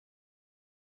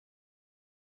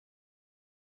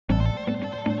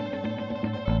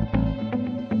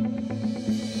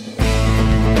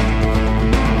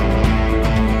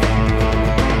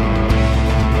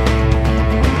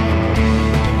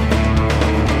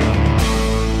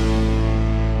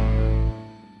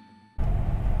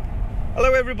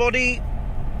everybody,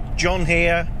 John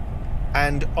here,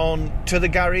 and on to the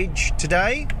garage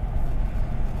today.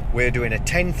 We're doing a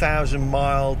 10,000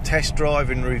 mile test drive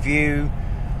and review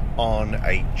on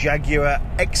a Jaguar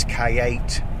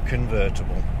XK8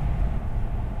 convertible.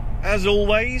 As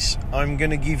always, I'm going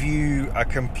to give you a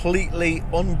completely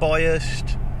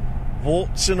unbiased,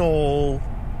 warts and all,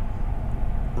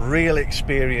 real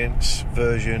experience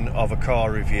version of a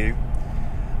car review.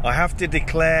 I have to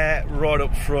declare right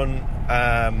up front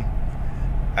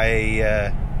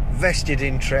a vested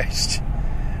interest.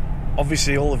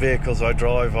 Obviously all the vehicles I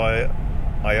drive I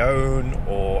own,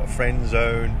 or friends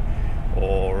own,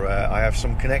 or I have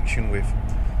some connection with.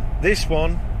 This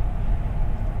one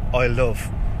I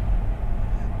love.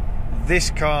 This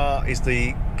car is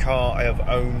the car I have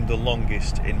owned the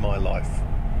longest in my life.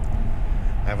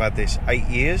 I've had this 8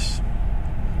 years.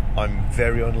 I'm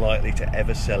very unlikely to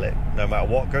ever sell it. No matter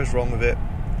what goes wrong with it,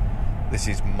 this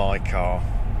is my car.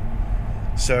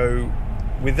 So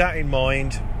with that in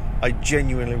mind, I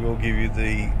genuinely will give you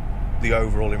the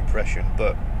overall impression.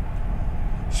 But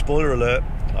spoiler alert,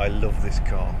 I love this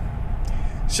car.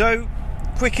 So,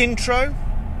 quick intro.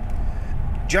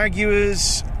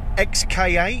 Jaguar's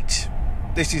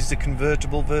XK8. This is the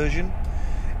convertible version.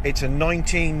 It's a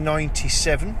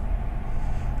 1997.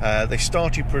 They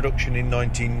started production in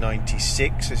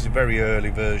 1996. This is a very early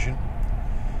version.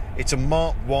 It's a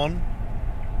Mark 1,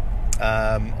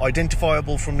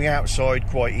 identifiable from the outside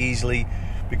quite easily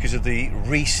because of the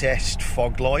recessed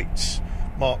fog lights.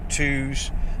 Mark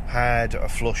 2s had a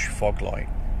flush fog light.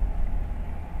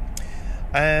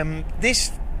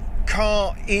 This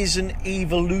car is an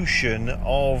evolution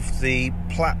of the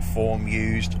platform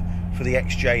used for the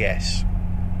XJS.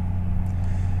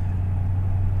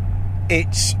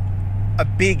 It's a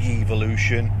big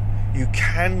evolution. You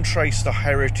can trace the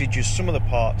heritage of some of the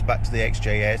parts back to the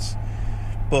XJS,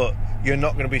 but you're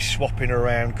not going to be swapping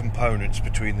around components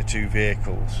between the two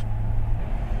vehicles.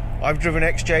 I've driven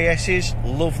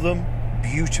XJSs, love them,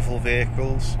 beautiful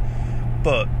vehicles,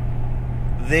 but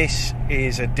this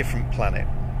is a different planet.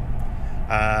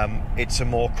 It's a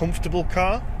more comfortable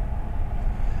car.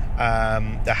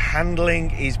 The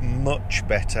handling is much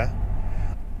better.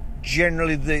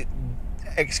 Generally, the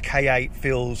XK8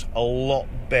 feels a lot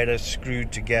better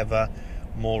screwed together,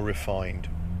 more refined.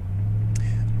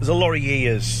 There's a lot of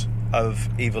years of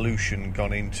evolution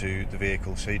gone into the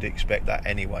vehicle, so you'd expect that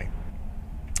anyway.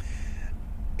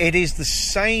 It is the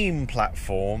same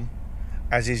platform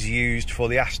as is used for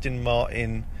the Aston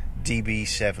Martin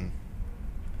DB7.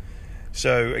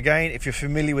 So again, if you're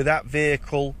familiar with that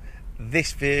vehicle,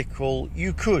 this vehicle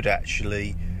you could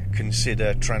actually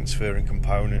consider transferring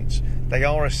components. They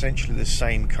are essentially the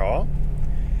same car,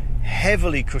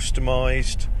 heavily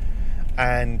customized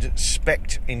and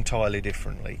spec'd entirely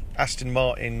differently. Aston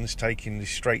Martin's taking the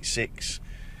straight six,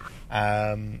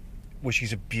 which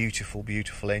is a beautiful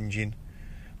engine,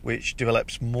 which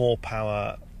develops more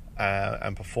power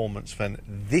and performance than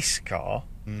this car,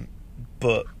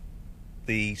 but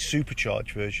the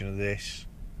supercharged version of this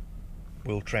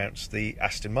will trounce the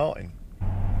Aston Martin.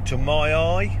 To my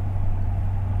eye,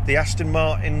 the Aston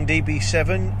Martin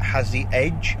DB7 has the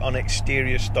edge on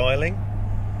exterior styling.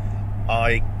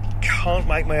 I can't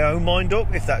make my own mind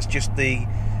up if that's just the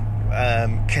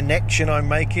connection I'm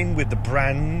making with the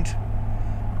brand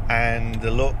and the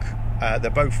look.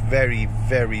 They're both very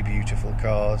beautiful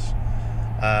cars.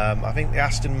 I think the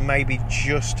Aston maybe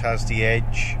just has the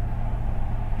edge.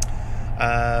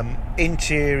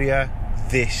 Interior,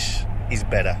 this is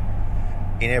better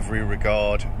in every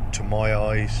regard to my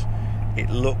eyes. It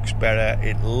looks better.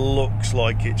 It looks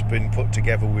like it's been put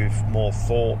together with more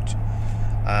thought.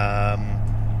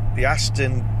 The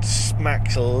Aston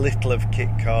smacks a little of kit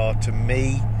car to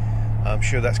me. I'm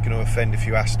sure that's going to offend a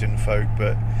few Aston folk,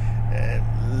 but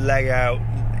layout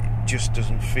just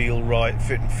doesn't feel right.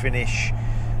 Fit and finish,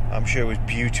 I'm sure it was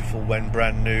beautiful when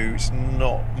brand new. It's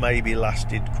not maybe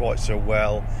lasted quite so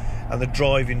well, and the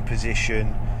driving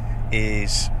position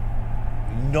is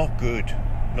not good.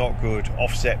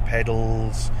 Offset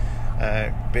pedals,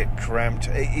 bit cramped.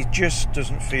 It just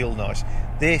doesn't feel nice.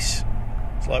 This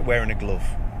is like wearing a glove.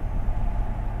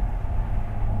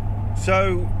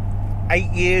 So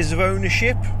 8 years of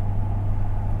ownership.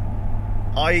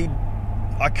 I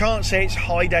can't say it's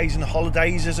high days and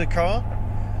holidays as a car.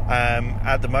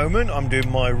 At the moment I'm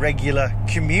doing my regular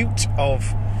commute of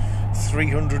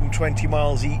 320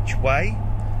 miles each way,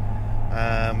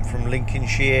 from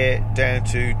Lincolnshire down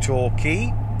to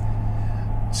Torquay.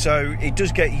 So it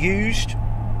does get used,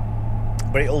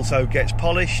 but it also gets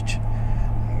polished,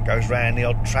 goes round the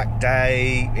odd track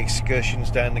day, excursions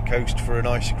down the coast for an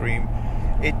ice cream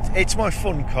It's my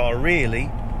fun car,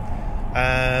 really,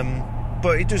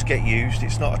 but it does get used.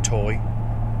 It's not a toy.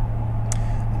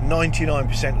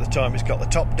 99% of the time it's got the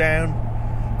top down.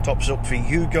 Top's up for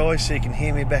you guys so you can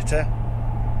hear me better.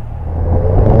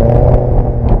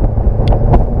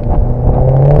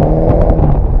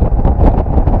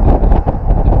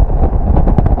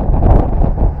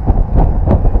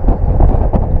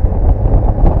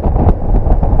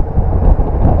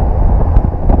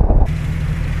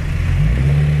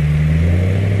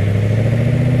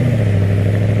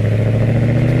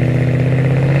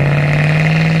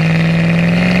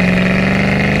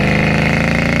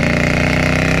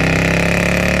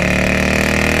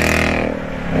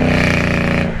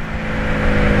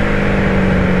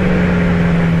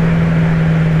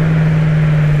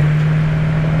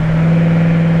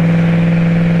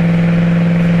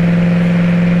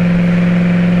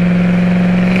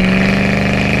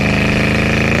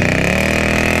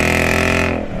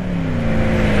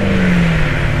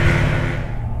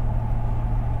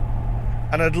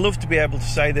 And I'd love to be able to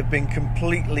say they've been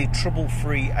completely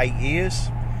trouble-free 8 years.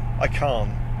 I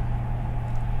can't.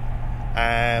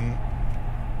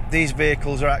 These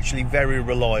vehicles are actually very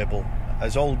reliable.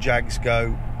 As old Jags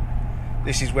go,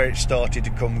 this is where it started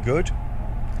to come good.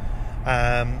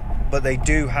 But they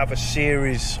do have a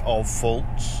series of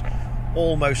faults.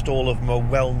 Almost all of them are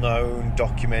well-known,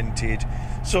 documented,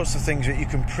 sorts of things that you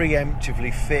can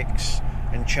preemptively fix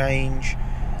and change.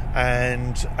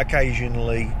 And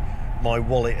occasionally my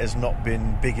wallet has not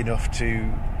been big enough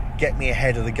to get me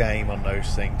ahead of the game on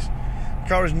those things. The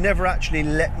car has never actually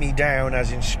let me down,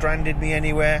 as in stranded me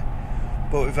anywhere,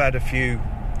 but we've had a few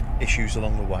issues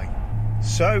along the way.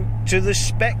 So, to the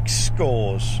spec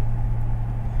scores.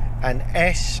 An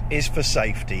S is for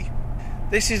safety.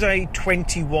 This is a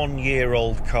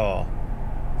 21-year-old car,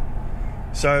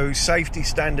 so safety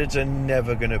standards are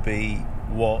never going to be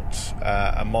what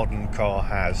a modern car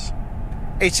has.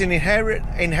 It's an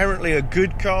inherently a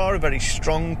good car, a very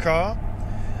strong car.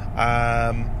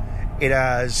 It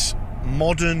has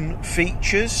modern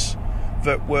features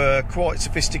that were quite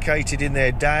sophisticated in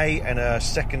their day and are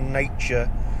second nature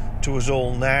to us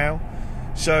all now.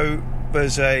 So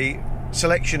there's a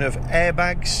selection of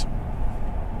airbags.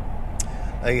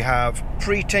 They have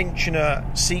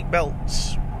pre-tensioner seat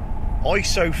belts,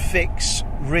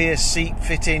 ISOFIX rear seat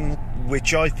fitting,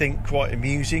 which I think quite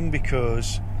amusing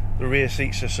because the rear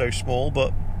seats are so small,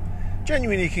 but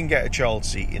genuinely you can get a child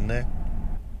seat in there.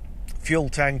 Fuel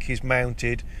tank is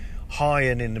mounted high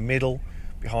and in the middle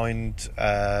behind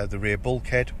the rear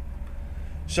bulkhead.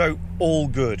 So all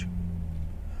good.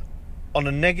 On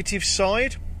a negative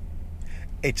side,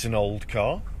 it's an old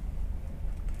car.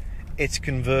 It's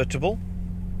convertible.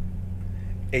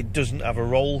 It doesn't have a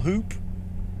roll hoop.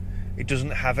 It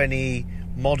doesn't have any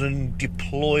modern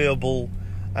deployable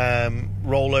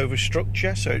rollover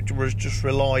structure, so it just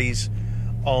relies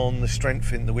on the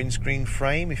strength in the windscreen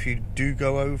frame if you do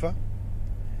go over.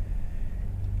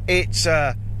 It's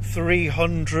a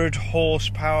 300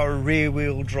 horsepower rear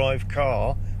wheel drive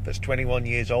car that's 21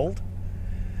 years old,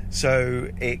 so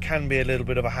it can be a little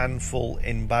bit of a handful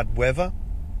in bad weather.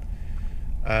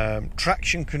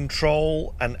 Traction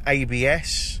control and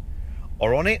ABS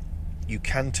are on it. You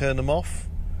can turn them off.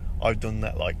 I've done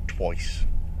that like twice.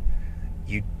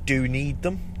 You do need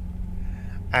them.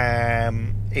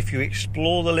 If you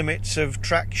explore the limits of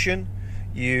traction,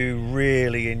 you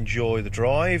really enjoy the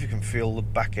drive. You can feel the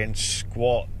back end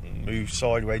squat and move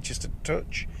sideways just a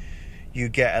touch. You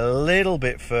get a little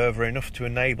bit further, enough to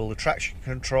enable the traction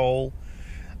control,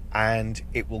 and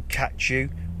it will catch you,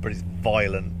 but it's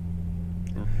violent.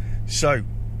 So,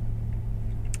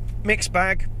 mixed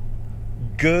bag,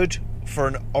 good for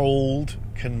an old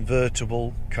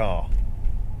convertible car.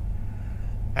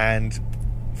 And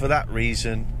for that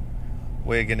reason,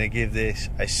 we're going to give this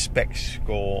a spec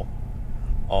score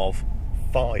of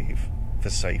 5 for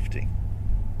safety.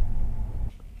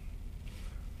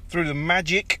 Through the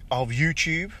magic of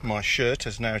YouTube, my shirt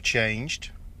has now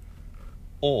changed,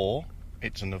 or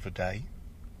it's another day.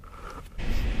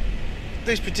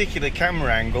 This particular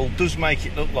camera angle does make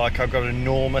it look like I've got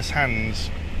enormous hands.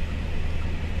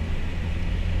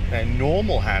 They're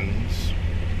normal hands,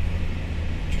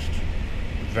 just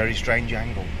a very strange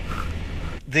angle.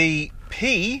 The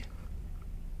P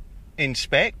in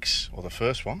specs, or the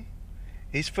first one,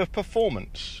 is for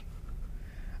performance.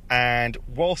 And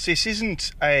whilst this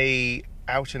isn't a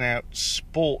out and out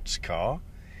sports car,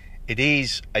 it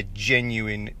is a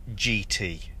genuine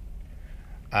GT,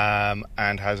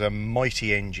 and has a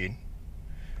mighty engine.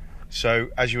 So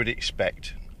as you would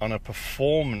expect, on a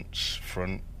performance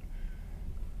front,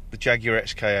 the Jaguar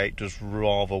XK8 does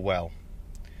rather well.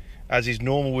 As is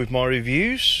normal with my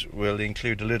reviews, we'll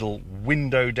include a little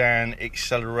window down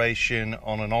acceleration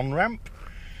on an on-ramp,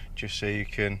 just so you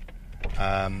can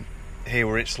hear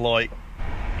what it's like.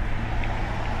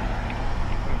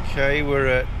 Okay, we're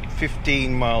at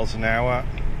 15 miles an hour,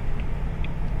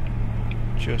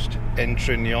 just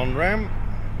entering the on-ramp.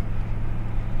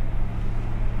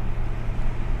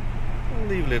 We'll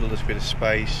leave a little bit of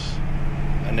space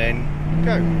and then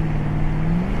go.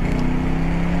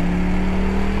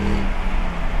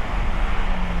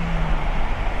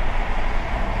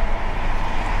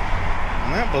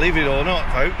 And that, believe it or not,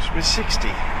 folks, was 60.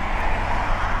 And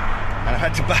I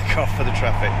had to back off for the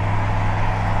traffic.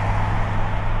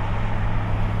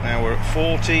 Now we're at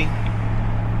 40.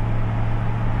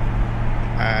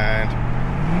 And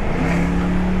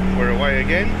we're away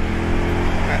again.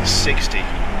 That's 60.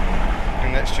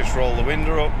 And let's just roll the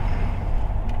window up.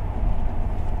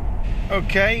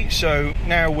 Okay, so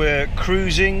now we're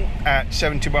cruising at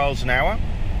 70 miles an hour.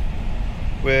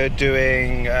 We're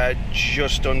doing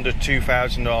just under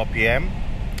 2,000 RPM.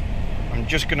 I'm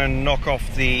just going to knock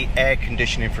off the air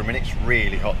conditioning for a minute. It's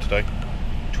really hot today.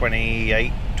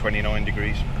 28, 29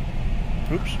 degrees.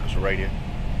 Oops, that's a radio.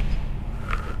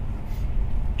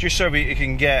 Just so you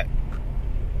can get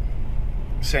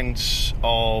a sense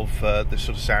of the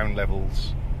sort of sound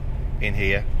levels in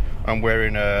here. I'm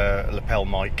wearing a lapel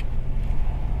mic.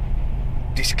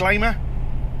 Disclaimer,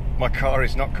 my car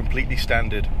is not completely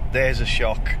standard. There's a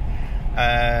shock.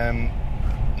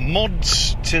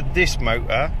 Mods to this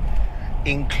motor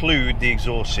include the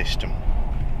exhaust system,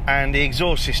 and the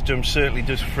exhaust system certainly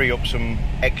does free up some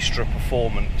extra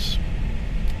performance,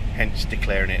 hence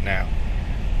declaring it now.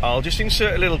 I'll just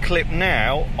insert a little clip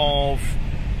now of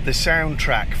the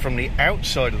soundtrack from the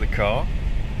outside of the car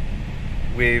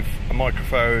with a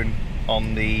microphone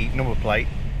on the number plate.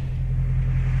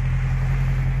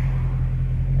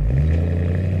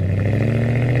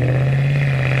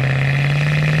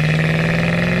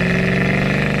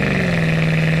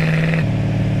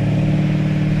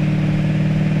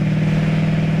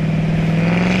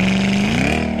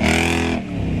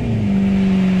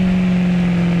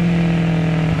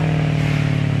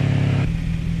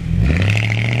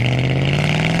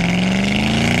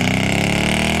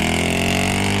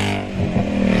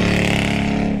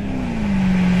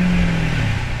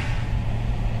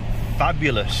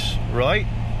 Fabulous, right?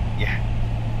 Yeah.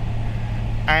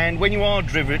 And when you are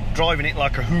driving it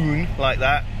like a hoon, like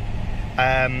that,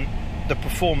 the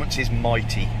performance is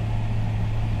mighty.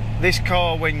 This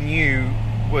car, when new,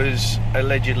 was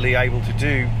allegedly able to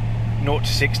do 0 to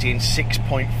 60 in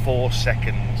 6.4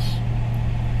 seconds.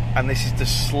 And this is the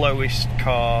slowest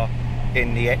car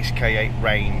in the XK8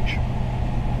 range.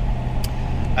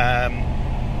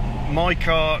 My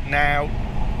car now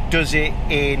does it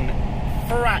in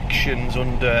fractions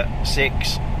under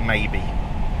 6, maybe.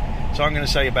 So I'm going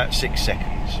to say about 6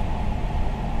 seconds.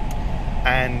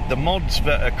 And the mods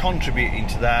that are contributing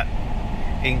to that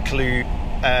include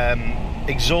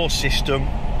exhaust system,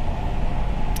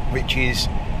 which is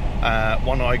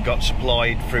one I got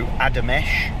supplied through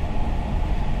Adamesh,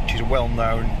 which is a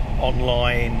well-known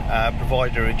online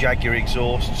provider of Jaguar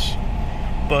exhausts.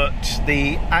 But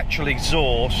the actual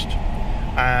exhaust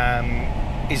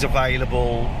is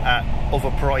available at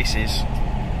other prices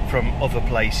from other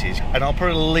places, and I'll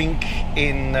put a link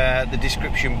in the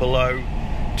description below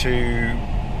to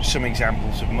some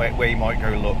examples of where you might go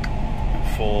look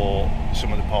for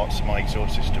some of the parts of my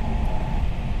exhaust system.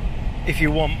 If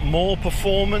you want more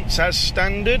performance as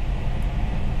standard,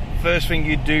 first thing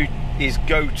you do is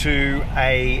go to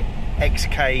a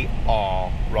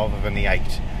XKR rather than the 8.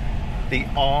 The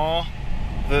R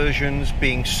versions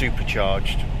being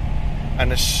supercharged, and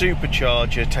the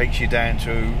supercharger takes you down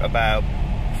to about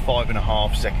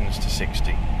 5.5 seconds to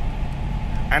 60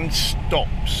 and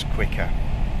stops quicker.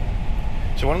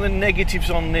 So one of the negatives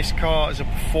on this car as a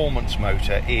performance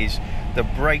motor is the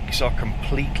brakes are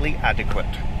completely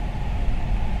adequate.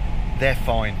 They're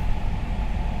fine.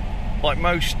 Like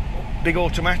most big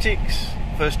automatics,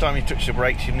 first time you touch the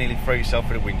brakes you nearly throw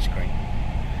yourself at a windscreen.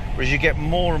 Whereas you get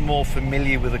more and more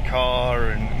familiar with the car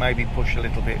and maybe push a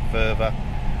little bit further,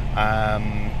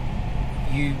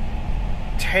 you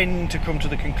tend to come to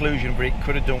the conclusion that it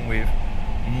could have done with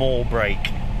more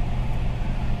brake.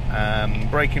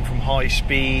 Braking from high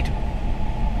speed,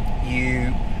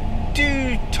 you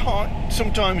do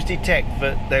sometimes detect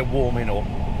that they're warming up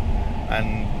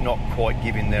and not quite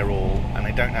giving their all, and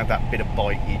they don't have that bit of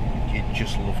bite you'd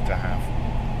just love to have.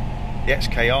 The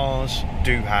XKRs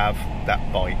do have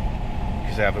that bite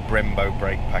because they have a Brembo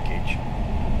brake package.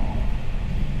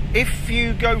 If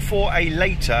you go for a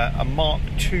Mark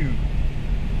II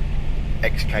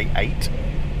XK8,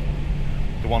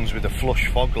 the ones with the flush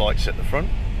fog lights at the front.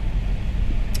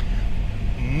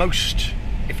 Most,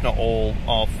 if not all,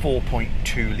 are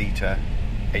 4.2 litre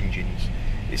engines.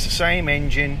 It's the same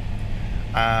engine,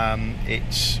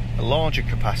 it's a larger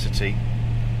capacity,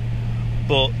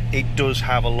 but it does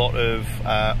have a lot of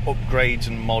upgrades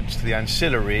and mods to the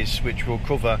ancillaries, which we'll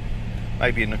cover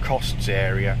maybe in the costs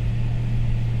area,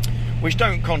 which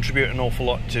don't contribute an awful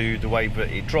lot to the way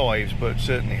that it drives, but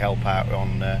certainly help out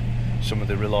on some of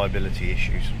the reliability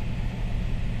issues.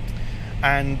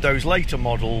 And those later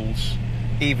models,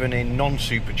 even in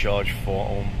non-supercharged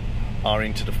form, are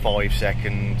into the 5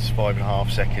 seconds,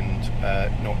 5.5 second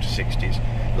 0 to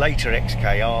 60s. Later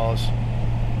XKRs,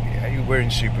 we're in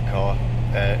supercar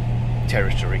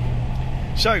territory.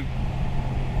 So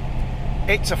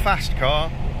it's a fast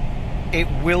car. It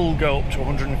will go up to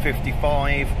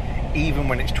 155 even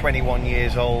when it's 21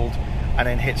 years old and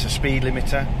then hits a speed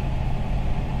limiter.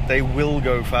 They will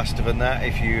go faster than that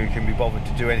if you can be bothered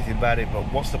to do anything about it,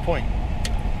 but what's the point?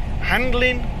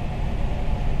 Handling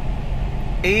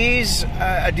is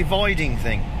a dividing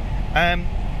thing.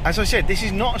 As I said, this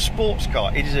is not a sports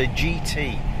car, it is a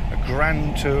GT, a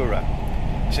Grand Tourer.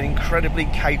 It's an incredibly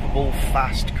capable,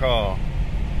 fast car.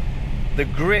 The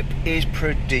grip is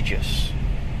prodigious.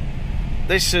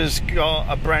 This has got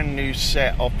a brand new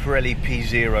set of Pirelli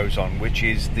P0s on, which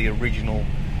is the original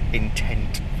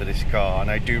intent for this car,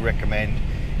 and I do recommend,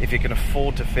 if you can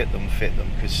afford to fit them,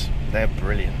 because they're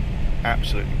brilliant,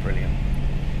 absolutely brilliant.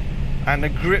 And the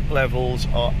grip levels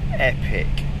are epic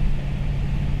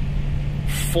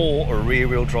for a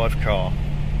rear-wheel drive car,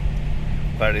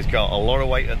 but it's got a lot of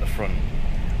weight at the front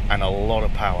and a lot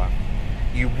of power.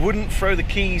 You wouldn't throw the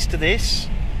keys to this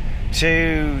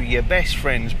to your best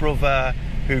friend's brother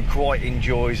who quite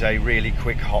enjoys a really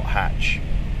quick hot hatch.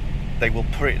 They will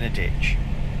put it in a ditch.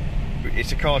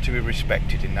 It's a car to be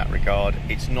respected in that regard.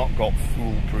 It's not got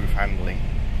foolproof handling,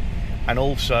 and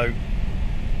also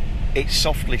it's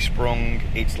softly sprung,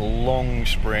 it's long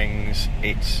springs,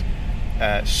 it's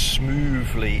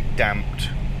smoothly damped.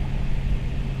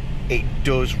 It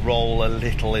does roll a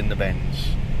little in the bends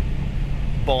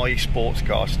by sports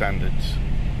car standards,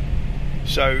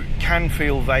 so can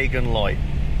feel vague and light,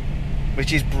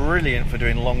 which is brilliant for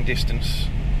doing long distance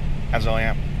as I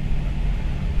am.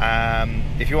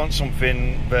 If you want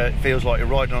something that feels like you're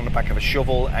riding on the back of a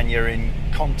shovel and you're in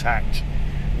contact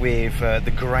with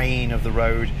the grain of the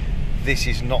road, this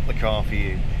is not the car for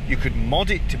you. You could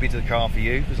mod it to be the car for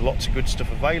you, there's lots of good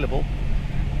stuff available,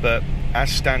 but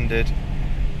as standard,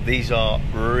 these are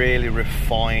really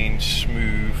refined,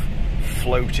 smooth,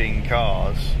 floating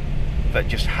cars that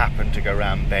just happen to go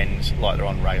around bends like they're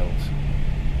on rails.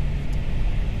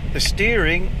 The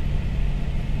steering,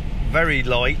 very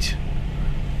light,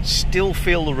 still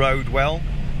feel the road well,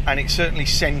 and it certainly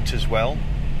centres well.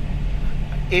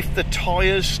 If the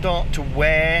tyres start to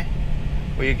wear,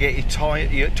 or you get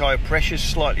your tyre pressures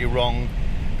slightly wrong,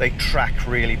 they track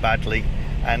really badly,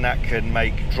 and that can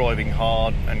make driving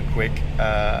hard and quick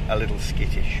a little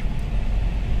skittish.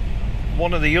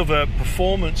 One of the other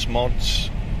performance mods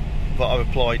that I've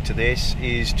applied to this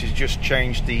is to just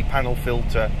change the panel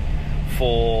filter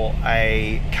for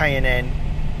a K&N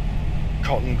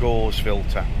cotton gauze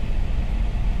filter.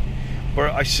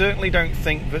 But I certainly don't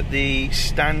think that the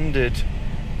standard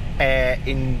air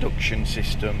induction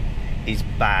system is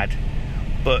bad,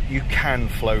 but you can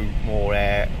flow more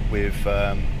air with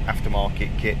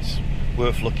aftermarket kits,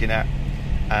 worth looking at,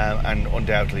 and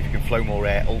undoubtedly if you can flow more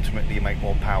air, ultimately you make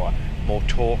more power, more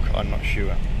torque, I'm not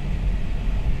sure.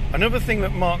 Another thing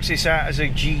that marks this out as a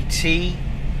GT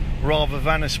rather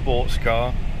than a sports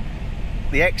car,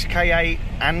 the XK8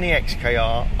 and the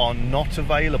XKR are not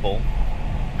available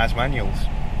as manuals.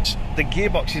 The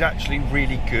gearbox is actually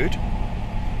really good,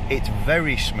 it's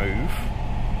very smooth.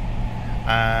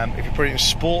 If you put it in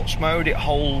sports mode, it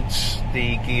holds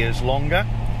the gears longer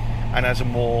and has a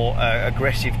more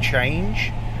aggressive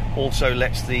change, also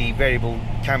lets the variable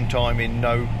cam timing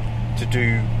know to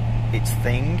do its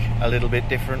thing a little bit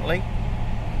differently.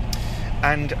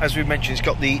 And as we mentioned, it's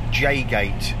got the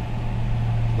J-gate.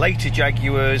 Later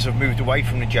Jaguars have moved away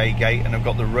from the J-gate and have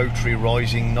got the rotary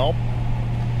rising knob,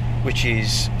 which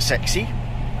is sexy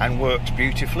and works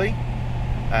beautifully.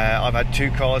 I've had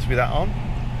two cars with that on,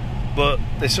 but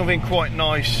there's something quite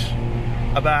nice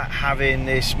about having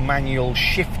this manual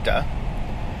shifter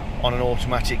on an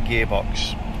automatic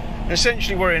gearbox. And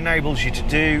essentially what it enables you to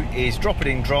do is drop it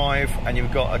in drive and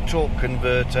you've got a torque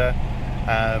converter,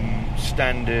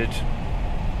 standard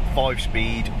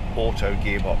 5-speed auto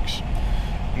gearbox.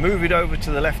 Move it over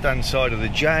to the left hand side of the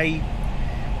J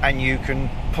and you can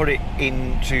put it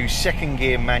into second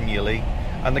gear manually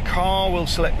and the car will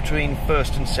select between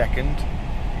first and second.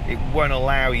 It won't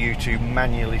allow you to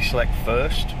manually select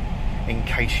first in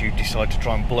case you decide to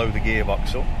try and blow the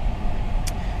gearbox up.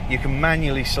 You can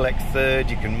manually select third,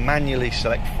 you can manually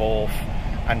select fourth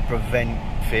and prevent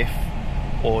fifth,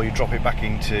 or you drop it back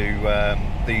into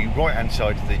the right hand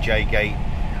side of the J-gate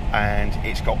and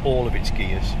it's got all of its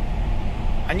gears.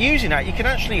 And using that you can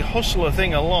actually hustle a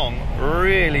thing along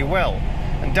really well,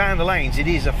 and down the lanes it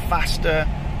is a faster,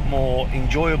 more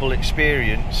enjoyable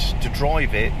experience to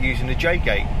drive it using the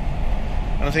J-gate.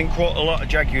 And I think quite a lot of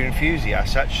Jaguar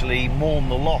enthusiasts actually mourn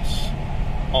the loss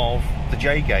of the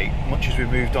J-gate, much as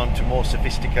we've moved on to more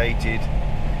sophisticated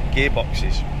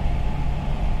gearboxes.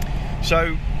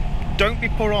 So don't be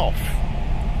put off.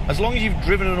 As long as you've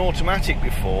driven an automatic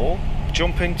before,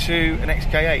 jump into an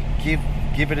XK8,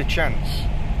 give it a chance.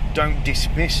 Don't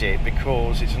dismiss it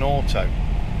because it's an auto.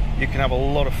 You can have a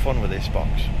lot of fun with this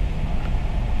box.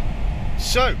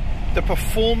 So the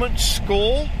performance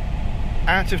score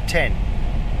out of 10,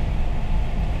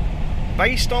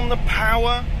 based on the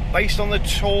power, based on the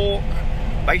torque,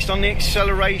 based on the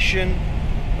acceleration,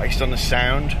 based on the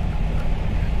sound,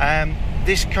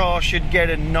 this car should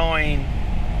get a 9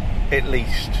 at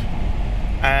least,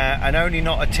 and only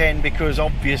not a 10 because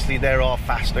obviously there are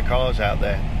faster cars out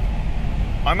there.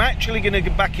 I'm actually going to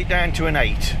back it down to an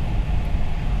 8,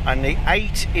 and the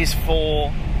 8 is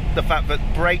for the fact that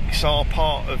brakes are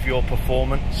part of your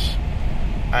performance,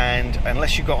 and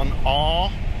unless you've got an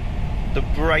R, the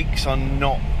brakes are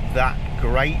not that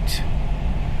great.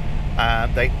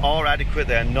 They are adequate,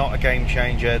 they're not a game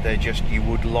changer, they're just, you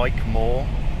would like more.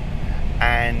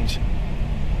 And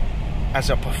as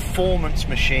a performance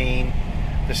machine,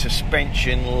 the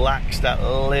suspension lacks that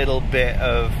little bit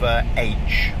of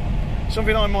edge,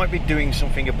 something I might be doing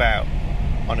something about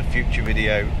on a future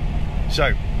video.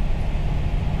 So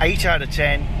 8 out of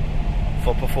 10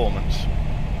 for performance.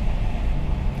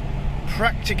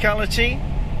 Practicality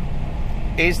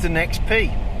is the next P.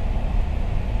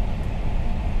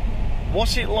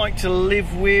 What's it like to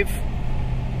live with?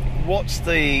 What's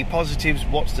the positives?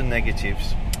 What's the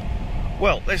negatives?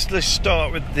 Well, let's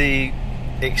start with the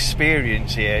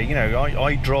experience here. You know,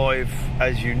 I drive,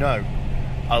 as you know,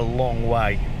 a long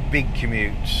way, big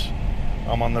commutes.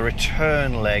 I'm on the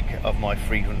return leg of my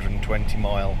 320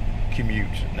 mile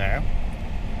commute now,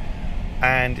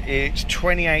 and it's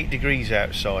 28 degrees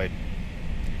outside,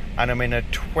 and I'm in a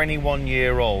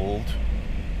 21-year-old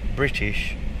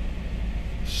British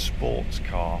sports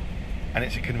car, and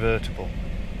it's a convertible,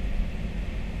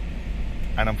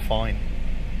 and I'm fine.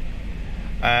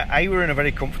 We're in a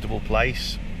very comfortable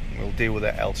place. We'll deal with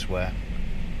it elsewhere.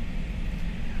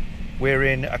 We're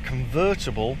in a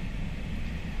convertible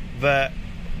that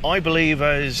I believe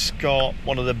has got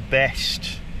one of the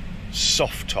best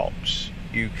soft tops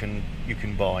you can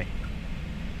buy.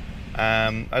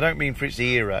 I don't mean for its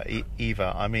era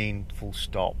either, I mean full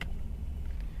stop.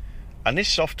 And this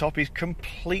soft top is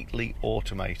completely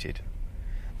automated.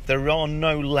 There are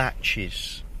no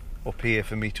latches up here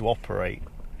for me to operate.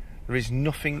 There is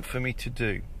nothing for me to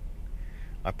do.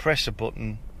 I press a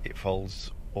button, it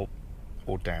folds up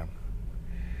or down.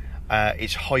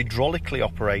 It's hydraulically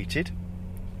operated,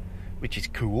 which is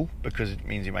cool because it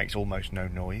means it makes almost no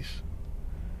noise.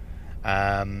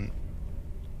 And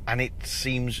it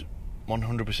seems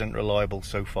 100% reliable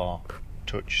so far.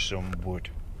 Touch some wood.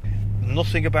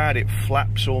 Nothing about it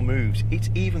flaps or moves. It's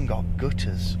even got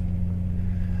gutters,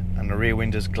 and the rear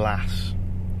window's glass.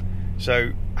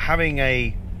 So having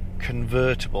a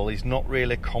convertible is not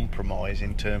really a compromise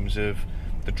in terms of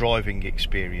the driving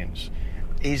experience.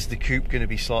 Is the coupe going to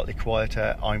be slightly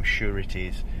quieter? I'm sure it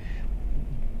is.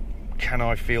 Can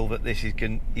I feel that this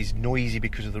is noisy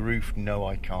because of the roof? No,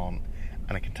 I can't,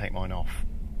 and I can take mine off.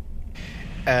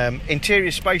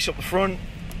 Interior space up the front,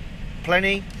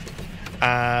 plenty.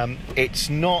 It's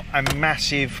not a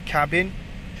massive cabin,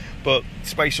 but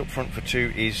space up front for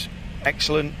two is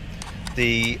excellent.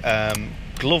 The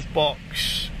glove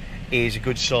box is a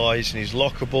good size and is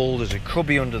lockable. There's a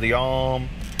cubby under the arm,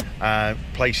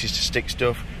 places to stick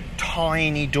stuff,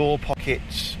 tiny door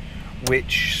pockets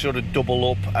which sort of double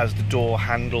up as the door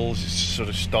handles. It's a sort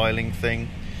of styling thing.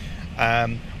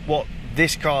 What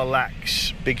this car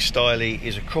lacks, big styly,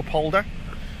 is a cup holder.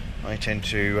 I tend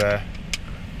to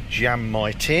jam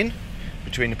my tin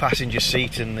between the passenger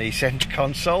seat and the centre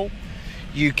console.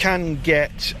 You can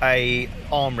get a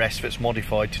armrest that's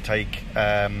modified to take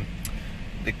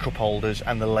the cup holders,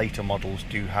 and the later models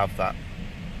do have that,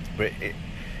 but it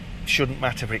shouldn't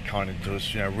matter if it kind of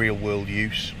does, you know, real world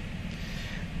use.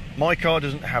 My car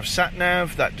doesn't have sat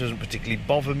nav. That doesn't particularly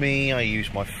bother me. I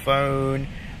use my phone.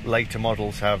 Later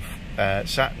models have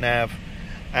sat nav,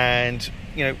 and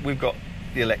you know, we've got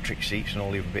the electric seats and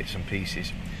all the other bits and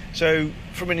pieces. So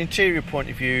from an interior point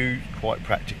of view, quite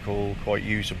practical, quite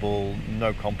usable,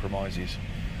 no compromises.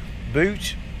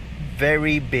 Boot,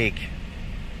 very big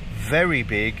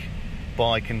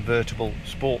by convertible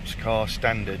sports car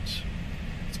standards.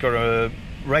 It's got a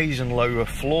raise and lower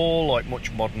floor like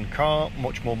much more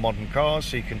modern cars,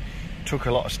 so you can tuck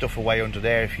a lot of stuff away under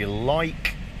there if you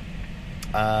like.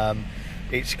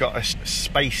 It's got a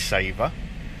space saver,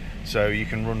 so you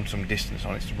can run some distance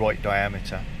on its right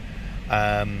diameter,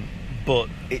 but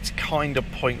it's kind of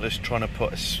pointless trying to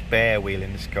put a spare wheel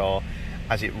in this car,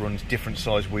 as it runs different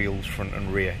size wheels front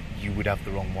and rear. You would have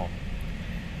the wrong one.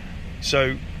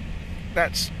 So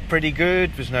that's pretty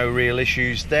good, there's no real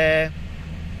issues there.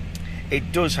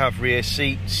 It does have rear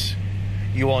seats.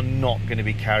 You are not going to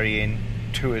be carrying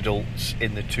 2 adults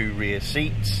in the 2 rear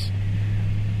seats.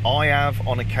 I have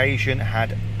on occasion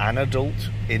had an adult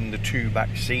in the 2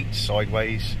 back seats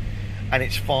sideways, and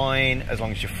it's fine as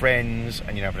long as you're friends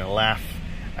and you're having a laugh,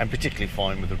 and particularly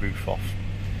fine with the roof off.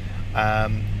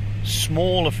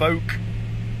 Smaller folk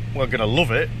are going to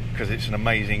love it because it's an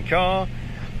amazing car.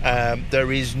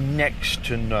 There is next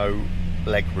to no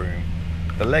leg room.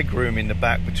 The leg room in the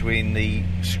back between the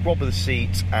squab of the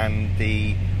seat and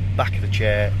the back of the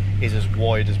chair is as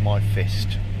wide as my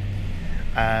fist.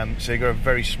 So you've got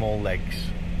very small legs.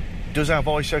 It does have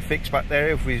ISOFIX back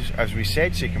there, as we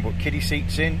said, so you can put kiddie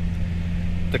seats in.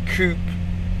 The coupe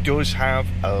does have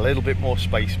a little bit more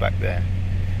space back there.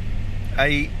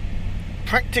 A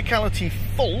practicality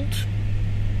fault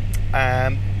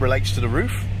relates to the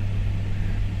roof.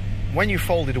 When you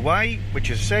fold it away, which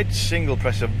as I said, single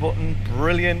press of a button,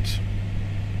 brilliant,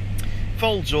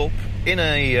 folds up in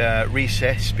a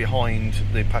recess behind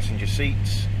the passenger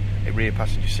seats, the rear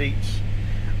passenger seats,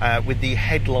 with the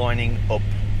headlining up,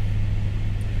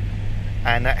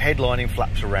 and that headlining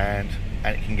flaps around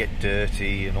and it can get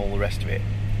dirty and all the rest of it.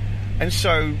 And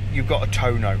so you've got a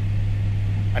tonneau,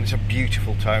 and it's a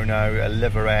beautiful tonneau, a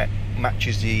leatherette,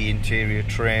 matches the interior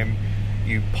trim.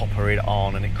 You popper it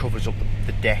on and it covers up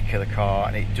the deck of the car,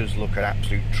 and it does look an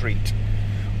absolute treat.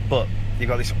 But you've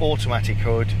got this automatic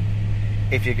hood.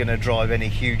 If you're going to drive any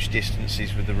huge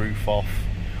distances with the roof off,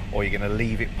 or you're going to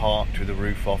leave it parked with the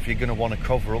roof off, you're going to want to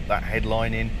cover up that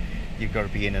headlining. You've got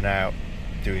to be in and out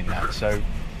doing that, so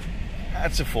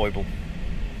that's a foible.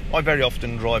 I very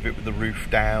often drive it with the roof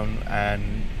down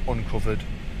and uncovered.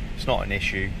 It's not an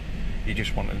issue. You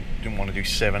just don't want to do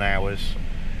 7 hours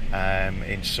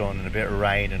in sun and a bit of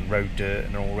rain and road dirt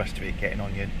and all the rest of it getting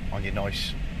on your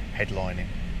nice headlining.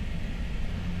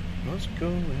 What's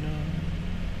going on?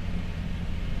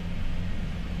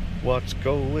 What's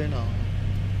going on?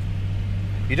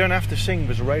 You don't have to sing,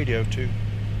 there's a radio too.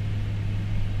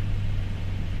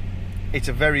 It's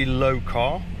a very low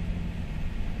car.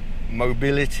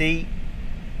 Mobility,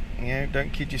 you know,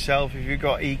 don't kid yourself. If you've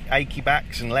got achy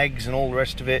backs and legs and all the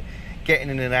rest of it, getting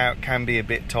in and out can be a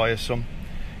bit tiresome.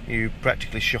 You're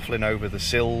practically shuffling over the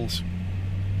sills,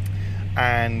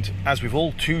 and as with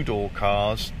all 2-door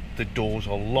cars, the doors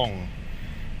are long.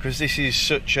 Because this is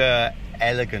such a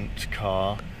elegant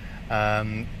car,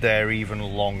 they're even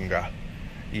longer.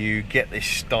 You get this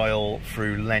style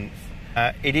through length.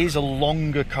 It is a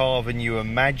longer car than you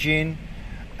imagine.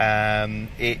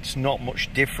 It's not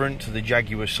much different to the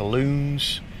Jaguar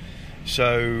saloons.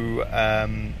 So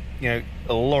you know,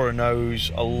 a lot of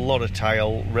nose, a lot of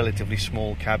tail, relatively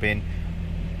small cabin,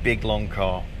 big long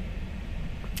car.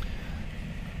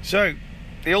 So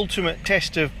the ultimate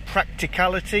test of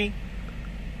practicality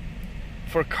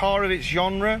for a car of its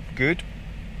genre, good.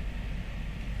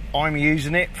 I'm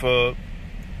using it for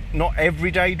not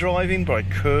everyday driving, but I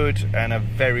could, and I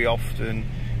very often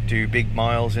do big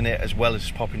miles in it, as well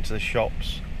as pop into the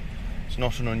shops. It's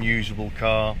not an unusable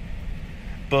car,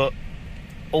 but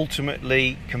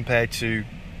ultimately, compared to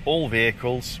all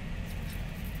vehicles,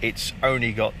 it's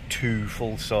only got 2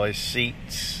 full-size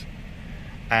seats,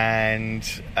 and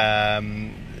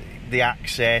the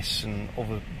access and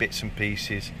other bits and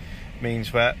pieces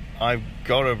means that I've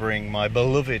got to bring my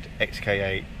beloved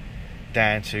XK8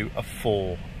 down to a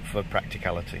 4 for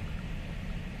practicality.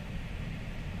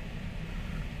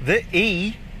 The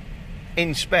E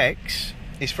in specs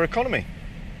is for economy.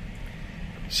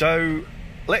 So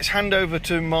let's hand over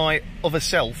to my other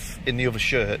self in the other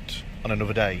shirt on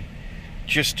another day,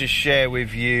 just to share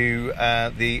with you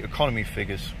the economy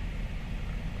figures.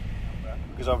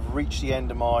 Because I've reached the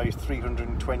end of my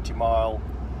 320 mile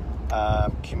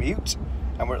commute,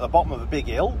 and we're at the bottom of a big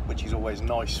hill, which is always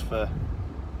nice for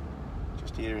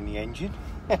just hearing the engine.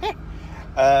 But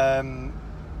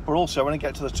also when I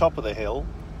get to the top of the hill,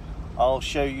 I'll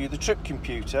show you the trip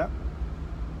computer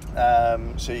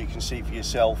so you can see for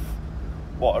yourself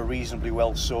what a reasonably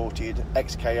well sorted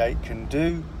XK8 can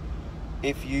do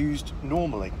if used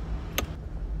normally.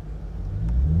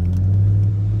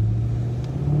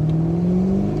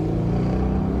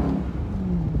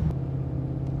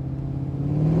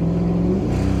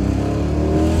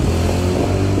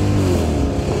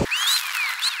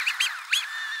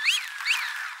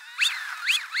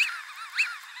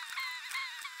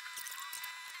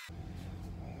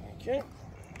 Okay,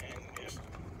 and just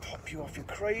pop you off your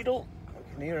cradle. I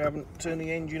can hear I haven't turned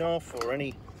the engine off or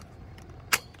any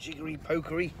jiggery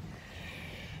pokery.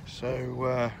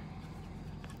 So,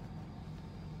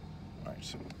 right,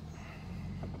 so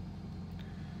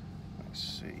let's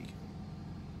see.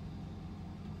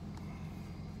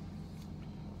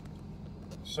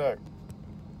 So,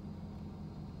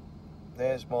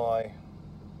 there's my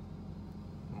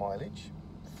mileage,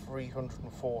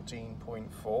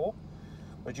 314.4.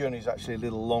 My journey is actually a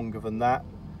little longer than that,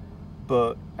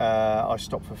 but I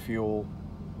stopped for fuel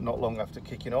not long after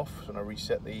kicking off, and I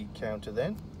reset the counter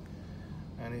then.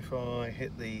 And if I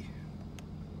hit the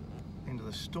end of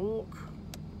the stalk,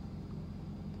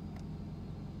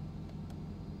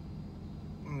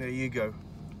 and there you go.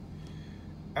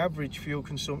 Average fuel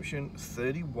consumption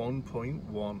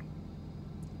 31.1.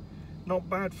 Not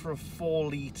bad for a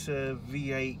 4-litre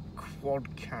V8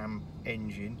 quad cam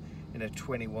engine in a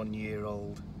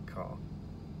 21-year-old car.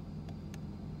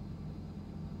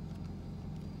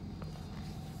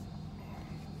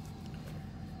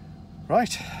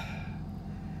 Right,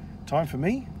 time for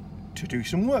me to do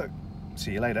some work.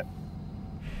 See you later.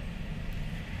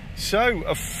 So,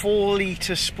 a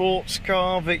 4-litre sports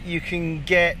car that you can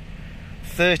get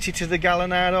 30 to the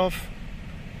gallon out of,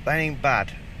 that ain't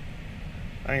bad.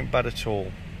 That ain't bad at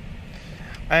all.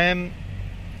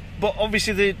 But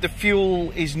obviously the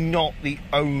fuel is not the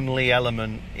only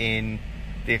element in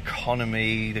the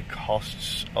economy, the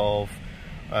costs of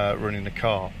running the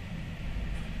car.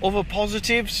 Other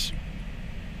positives,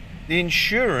 the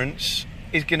insurance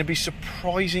is going to be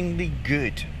surprisingly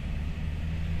good.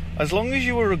 As long as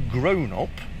you are a grown-up,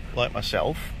 like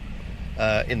myself,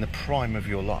 in the prime of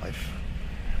your life,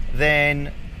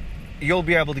 then you'll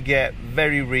be able to get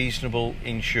very reasonable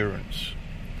insurance.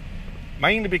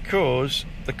 Mainly because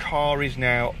the car is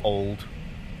now old,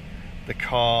 the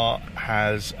car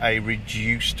has a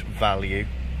reduced value,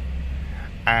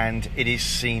 and it is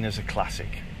seen as a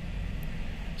classic.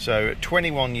 So at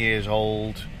 21 years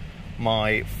old,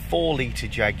 my 4-litre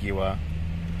Jaguar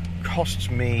costs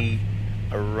me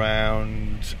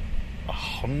around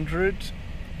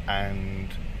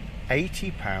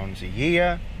 £180 a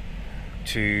year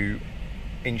to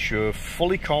insure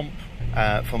fully comp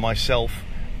for myself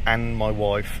and my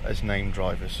wife as named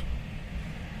drivers.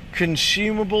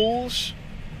 Consumables,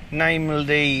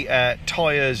 namely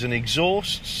tyres and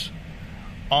exhausts,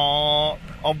 are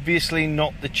obviously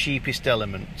not the cheapest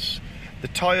elements. The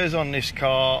tyres on this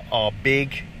car are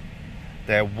big,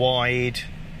 they're wide,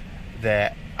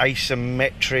 they're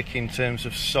asymmetric in terms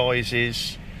of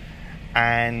sizes,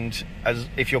 and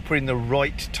if you're putting the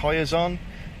right tyres on,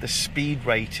 the speed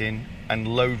rating and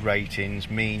load ratings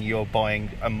mean you're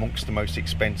buying amongst the most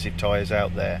expensive tyres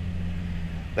out there.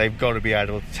 They've got to be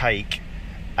able to take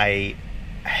a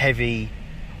heavy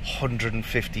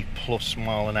 150 plus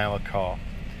mile an hour car.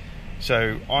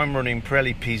 So I'm running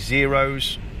Pirelli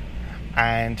P0s,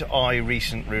 and I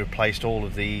recently replaced all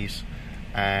of these,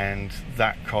 and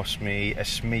that cost me a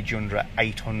smidge under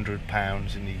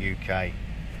 £800 in the UK.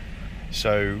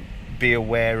 So be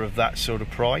aware of that sort of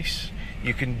price.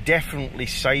 You can definitely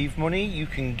save money. You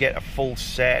can get a full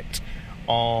set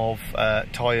of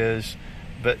tyres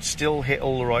but still hit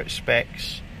all the right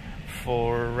specs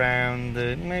for around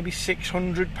maybe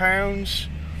 £600,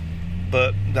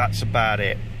 but that's about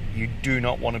it. You do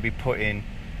not want to be putting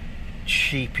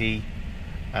cheapy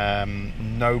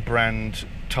no brand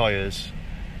tyres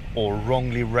or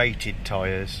wrongly rated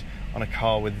tyres on a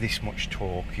car with this much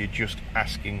torque. You're just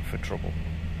asking for trouble.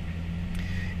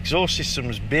 Exhaust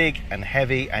system's big and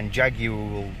heavy, and Jaguar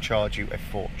will charge you a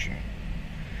fortune.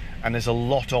 And there's a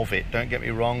lot of it, don't get me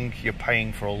wrong, you're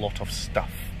paying for a lot of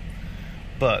stuff.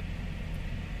 But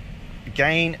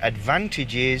again,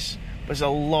 advantage is there's a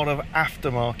lot of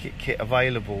aftermarket kit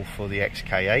available for the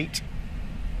XK8.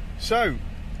 So,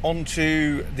 on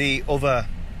to the other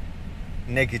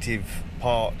negative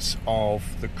parts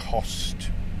of the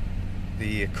cost,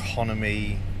 the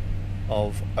economy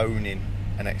of owning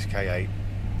an XK8.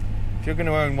 If you're going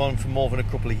to own one for more than a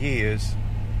couple of years,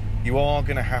 you are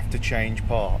going to have to change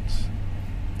parts.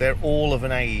 They're all of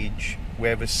an age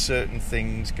where there's certain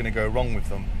things going to go wrong with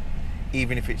them,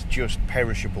 even if it's just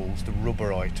perishables, the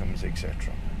rubber items,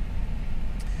 etc.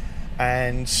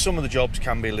 and some of the jobs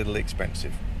can be a little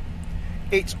expensive.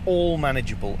 It's all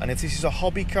manageable, and if this is a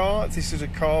hobby car, if this is a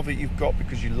car that you've got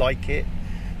because you like it,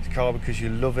 it's a car because you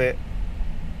love it,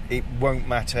 it won't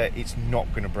matter, it's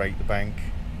not going to break the bank.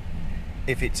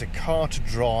 If it's a car to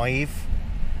drive,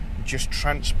 just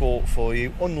transport for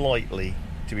you, unlikely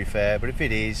to be fair, but if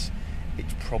it is,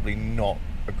 it's probably not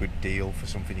a good deal for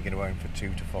something you're going to own for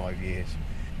 2 to 5 years.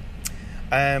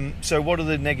 So what are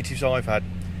the negatives I've had?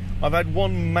 I've had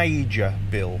one major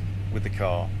bill with the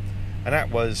car, and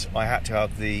that was I had to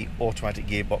have the automatic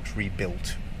gearbox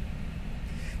rebuilt.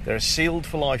 They're a sealed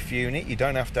for life unit, you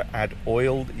don't have to add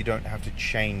oil, you don't have to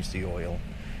change the oil.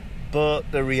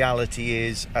 But the reality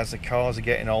is, as the cars are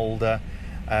getting older,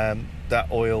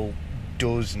 that oil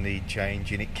does need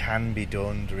changing. It can be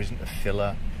done, there isn't a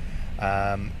filler.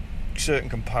 Certain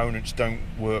components don't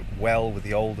work well with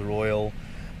the older oil,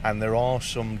 and there are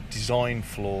some design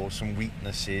flaws, some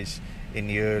weaknesses in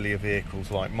the earlier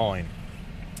vehicles like mine,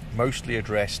 mostly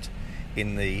addressed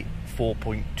in the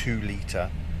 4.2 litre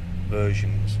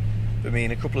versions. I mean,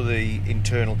 a couple of the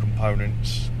internal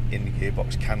components in the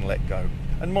gearbox can let go,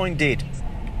 and mine did,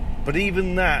 but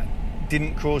even that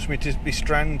didn't cause me to be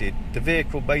stranded. The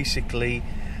vehicle basically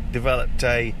developed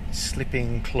a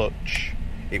slipping clutch.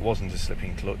 It wasn't a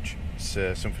slipping clutch, it's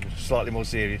something slightly more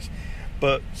serious,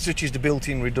 but such as the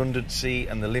built-in redundancy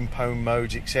and the limp home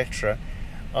modes, etc.,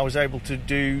 I was able to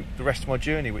do the rest of my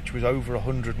journey, which was over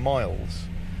 100 miles,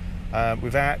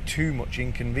 without too much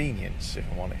inconvenience, if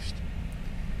I'm honest.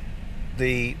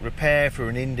 The repair for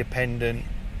an independent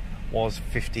was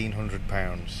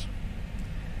 £1,500,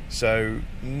 so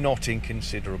not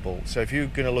inconsiderable. So if you're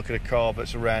going to look at a car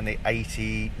that's around the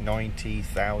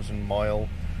 80,000-90,000 mile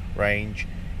range,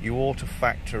 you ought to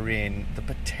factor in the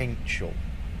potential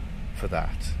for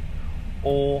that,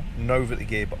 or know that the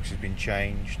gearbox has been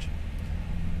changed,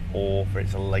 or that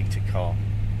it's a later car.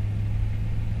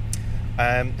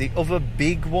 The other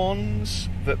big ones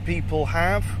that people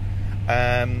have,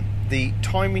 the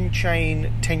timing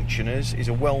chain tensioners is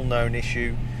a well-known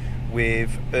issue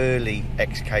with early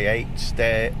XK8s.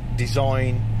 Their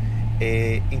design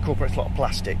incorporates a lot of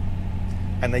plastic,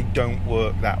 and they don't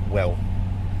work that well.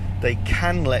 They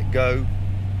can let go,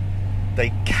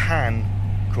 they can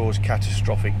cause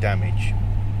catastrophic damage.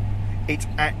 It's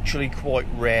actually quite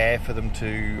rare for them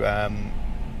to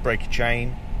break a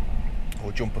chain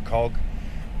or jump a cog,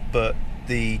 but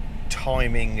the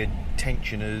timing and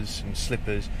tensioners and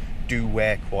slippers do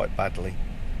wear quite badly.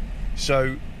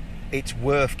 So it's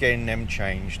worth getting them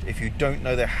changed. If you don't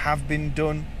know they have been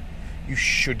done, you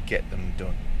should get them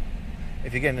done.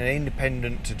 If you're getting an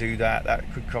independent to do that,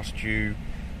 that could cost you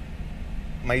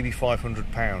maybe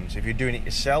 £500. If you're doing it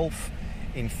yourself,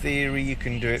 in theory you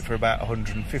can do it for about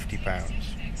 £150.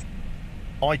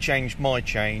 I changed my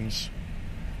chains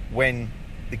when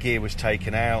the gear was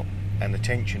taken out and the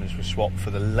tensioners were swapped for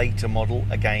the later model,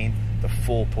 again the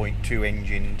 4.2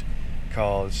 engined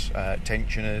cars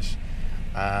tensioners.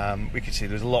 We could see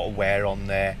there's a lot of wear on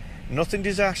there, nothing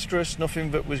disastrous,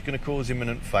 nothing that was going to cause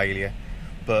imminent failure,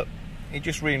 but it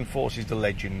just reinforces the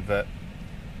legend that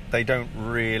they don't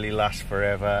really last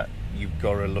forever. You've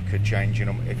got to look at changing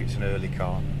them if it's an early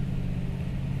car.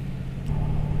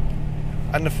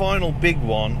 And the final big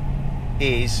one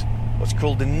is what's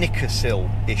called the nicker sill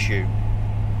issue.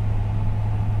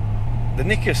 The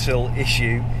nicker sill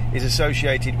issue is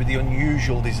associated with the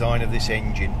unusual design of this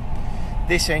engine.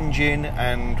 This engine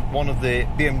and one of the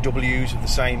BMWs of the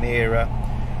same era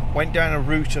went down a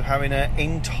route of having an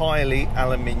entirely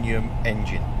aluminium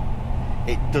engine.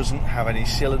 It doesn't have any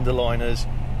cylinder liners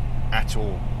at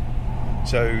all.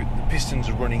 So the pistons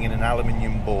are running in an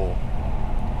aluminium bore,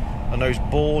 and those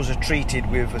bores are treated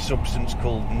with a substance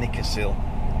called nickel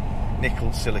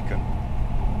silicon,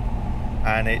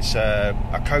 and it's a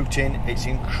coating. It's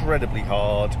incredibly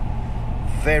hard,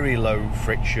 very low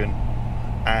friction,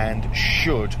 and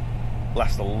should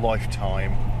last a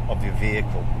lifetime of the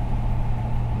vehicle.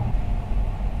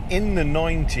 In the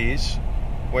 90s,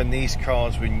 when these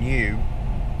cars were new,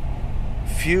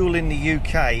 fuel in the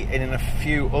UK and in a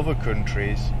few other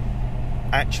countries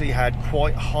actually had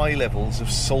quite high levels of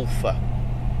sulphur,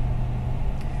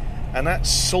 and that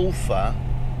sulphur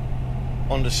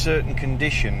under certain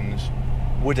conditions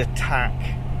would attack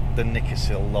the nickel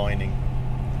sill lining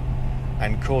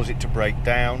and cause it to break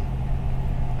down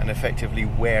and effectively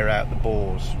wear out the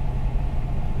bores.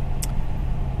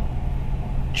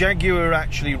 Jaguar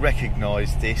actually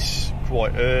recognised this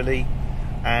quite early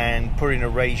and put in a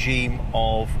regime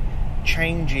of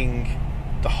changing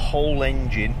the whole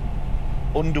engine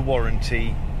under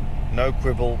warranty, no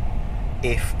quibble,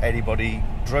 if anybody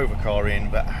drove a car in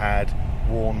that had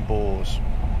worn bores.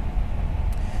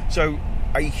 So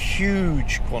a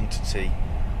huge quantity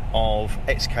of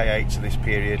XK8s of this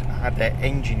period had their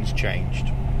engines changed.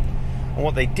 And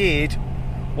what they did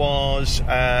was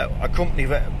a company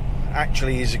that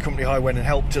actually is a company I went and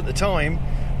helped at the time,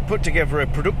 put together a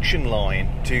production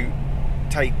line to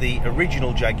take the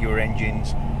original Jaguar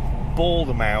engines, ball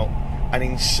them out and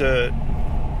insert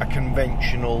a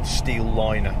conventional steel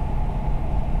liner.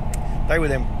 They were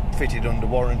then fitted under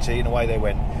warranty and away they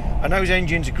went. And those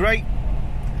engines are great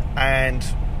and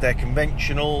they're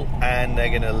conventional and they're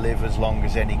going to live as long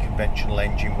as any conventional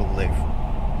engine will live.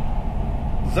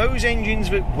 Those engines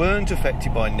that weren't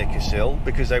affected by Nickersill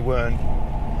because they weren't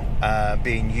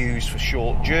being used for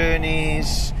short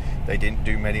journeys, they didn't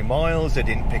do many miles, they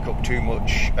didn't pick up too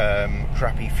much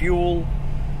crappy fuel,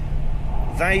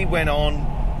 they went on,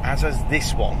 as has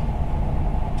this one,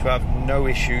 to have no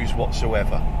issues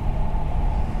whatsoever.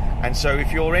 And so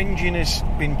if your engine has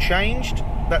been changed,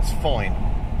 that's fine.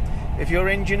 If your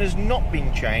engine has not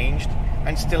been changed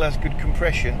and still has good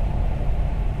compression,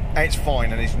 it's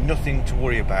fine and there's nothing to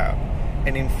worry about.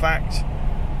 And in fact,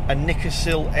 a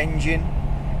Nickersill engine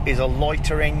is a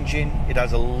lighter engine, it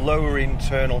has a lower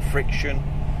internal friction,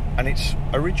 and it's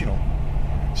original.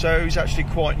 So it's actually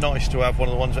quite nice to have one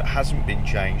of the ones that hasn't been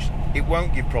changed. It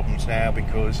won't give problems now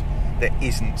because there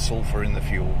isn't sulphur in the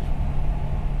fuel.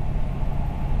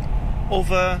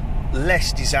 Other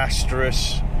less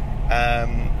disastrous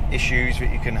issues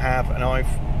that you can have, and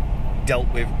I've dealt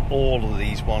with all of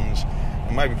these ones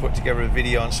and maybe put together a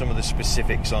video on some of the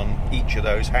specifics on each of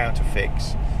those, how to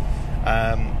fix.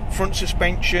 Front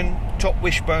suspension, top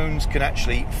wishbones can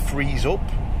actually freeze up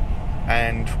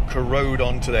and corrode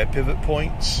onto their pivot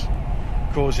points,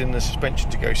 causing the suspension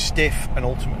to go stiff and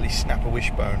ultimately snap a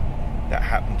wishbone. That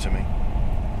happened to me.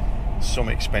 Some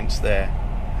expense there.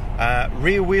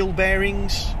 Rear wheel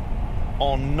bearings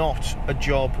are not a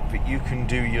job that you can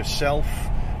do yourself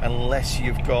unless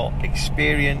you've got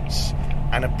experience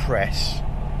and a press.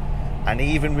 And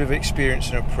even with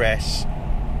experience and a press,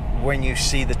 when you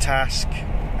see the task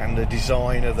and the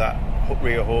design of that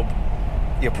rear hub,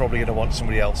 you're probably going to want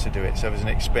somebody else to do it. So there's an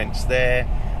expense there.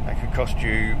 That could cost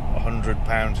you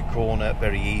 £100 a corner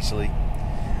very easily.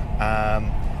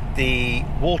 The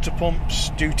water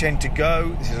pumps do tend to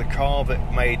go. This is a car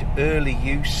that made early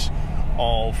use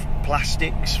of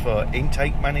plastics for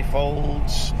intake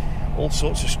manifolds, all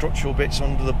sorts of structural bits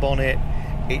under the bonnet.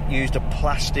 It used a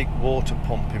plastic water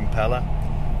pump impeller.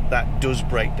 That does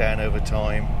break down over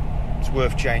time. It's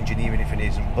worth changing even if it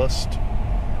isn't bust.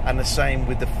 And the same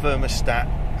with the thermostat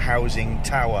housing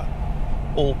tower.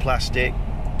 All plastic,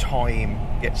 time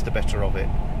gets the better of it.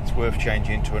 It's worth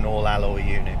changing to an all alloy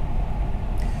unit.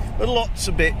 But lots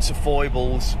of bits of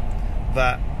foibles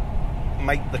that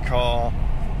make the car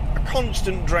a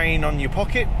constant drain on your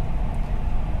pocket,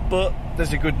 but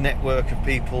there's a good network of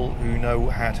people who know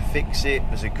how to fix it.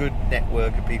 There's a good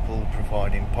network of people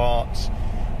providing parts.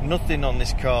 Nothing on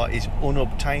this car is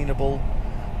unobtainable.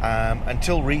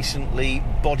 Until recently,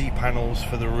 body panels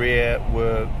for the rear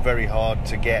were very hard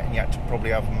to get and you had to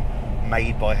probably have them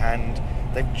made by hand.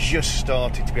 They've just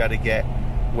started to be able to get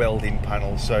welding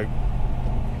panels, so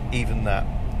even that.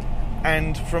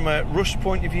 And from a rust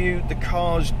point of view, the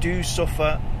cars do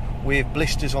suffer with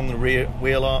blisters on the rear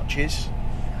wheel arches.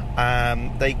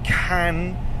 They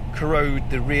can corrode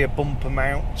the rear bumper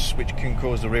mounts, which can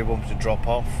cause the rear bumper to drop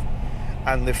off.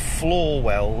 And the floor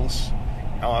wells,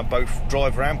 both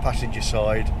driver and passenger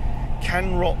side,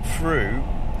 can rot through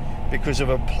because of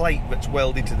a plate that's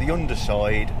welded to the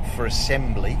underside for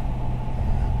assembly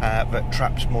that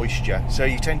traps moisture. So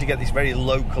you tend to get this very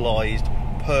localized,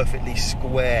 perfectly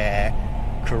square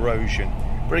corrosion.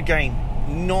 But again,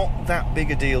 not that big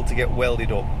a deal to get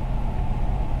welded up.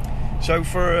 So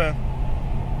for a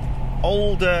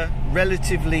older,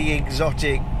 relatively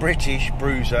exotic British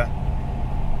bruiser,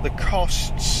 the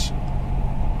costs,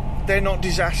 they're not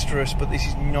disastrous, but this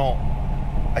is not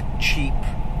a cheap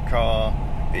car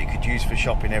that you could use for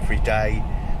shopping every day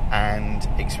and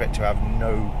expect to have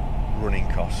no running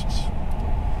costs.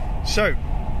 So,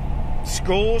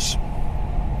 scores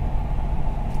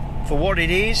for what it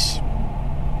is: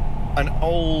 an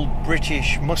old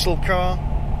British muscle car,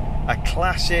 a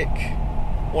classic,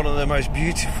 one of the most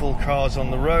beautiful cars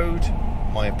on the road,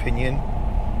 my opinion.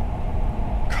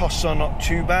 Costs are not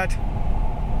too bad,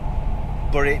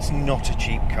 but it's not a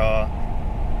cheap car.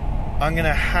 I'm going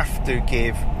to have to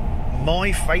give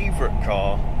my favourite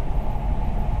car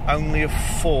only a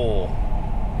 4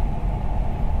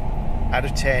 out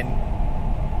of 10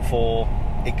 for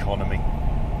economy.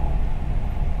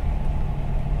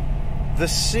 The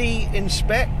C in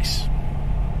specs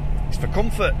is for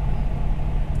comfort.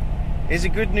 Here's the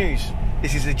good news: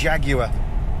 This is a Jaguar.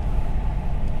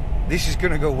 This is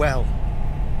going to go well.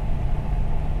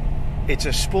 It's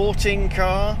a sporting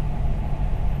car,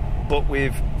 but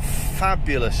with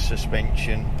fabulous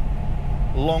suspension,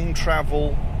 long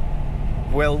travel,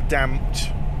 well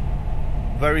damped,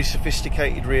 very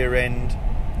sophisticated rear end.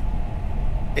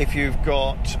 If you've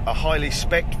got a highly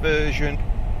spec'd version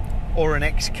or an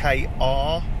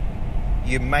XKR,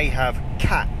 you may have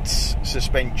CATS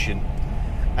suspension,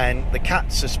 and the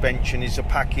CATS suspension is a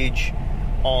package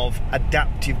of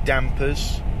adaptive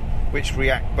dampers which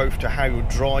react both to how you're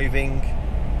driving,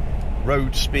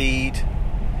 road speed,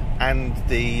 and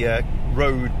the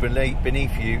road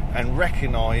beneath you, and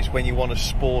recognise when you want a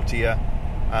sportier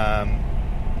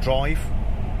drive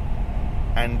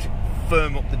and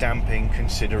firm up the damping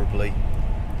considerably.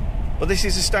 But this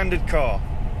is a standard car.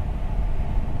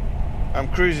 I'm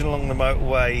cruising along the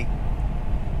motorway,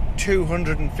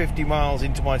 250 miles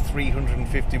into my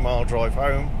 350 mile drive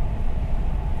home.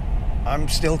 I'm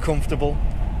still comfortable.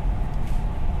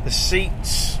 The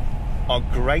seats are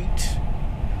great.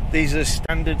 These are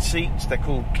standard seats, they're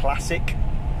called Classic.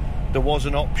 There was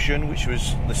an option which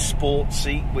was the Sport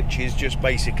seat, which is just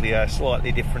basically a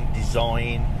slightly different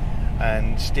design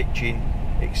and stitching,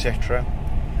 etc.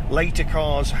 Later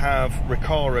cars have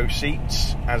Recaro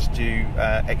seats, as do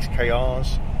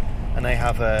XKRs, and they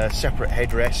have a separate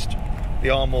headrest. They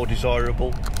are more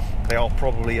desirable, they are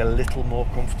probably a little more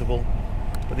comfortable,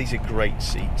 but these are great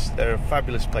seats. They're a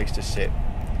fabulous place to sit.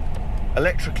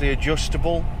 Electrically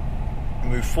adjustable,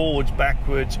 move forwards,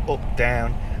 backwards, up,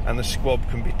 down, and the squab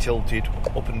can be tilted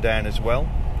up and down as well.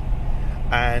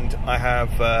 And I have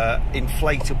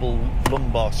inflatable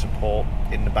lumbar support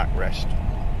in the backrest.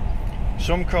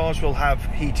 Some cars will have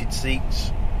heated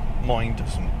seats, mine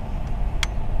doesn't.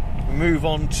 We move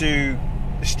on to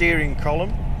the steering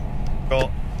column. Got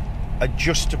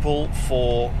adjustable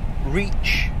for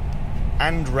reach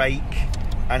and rake,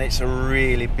 and it's a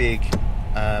really big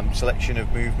selection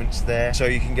of movements there, so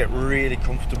you can get really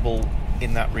comfortable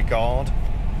in that regard.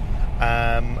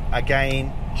 Again,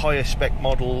 higher spec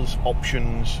models,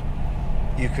 options,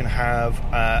 you can have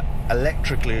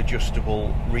electrically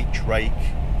adjustable reach rake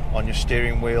on your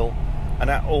steering wheel, and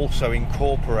that also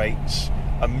incorporates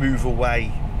a move away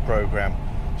program.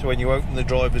 So when you open the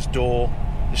driver's door,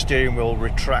 the steering wheel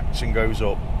retracts and goes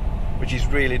up, which is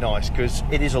really nice because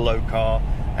it is a low car,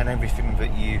 and everything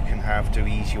that you can have to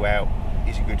ease you out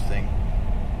is a good thing.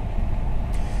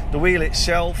 The wheel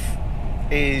itself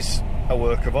is a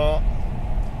work of art,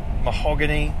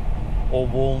 mahogany or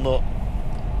walnut.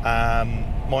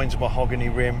 Mine's a mahogany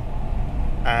rim,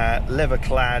 leather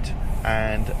clad,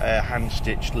 and a hand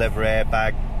stitched leather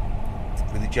airbag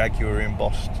with a Jaguar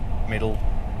embossed middle.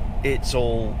 It's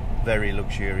all very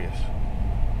luxurious.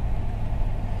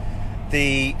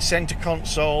 The centre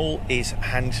console is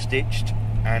hand stitched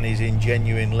and is in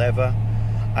genuine leather.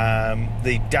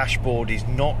 The dashboard is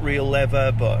not real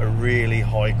leather, but a really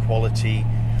high quality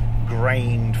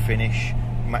grained finish,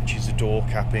 matches the door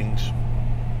cappings.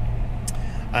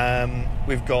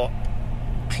 We've got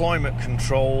climate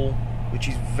control, which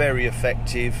is very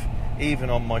effective. Even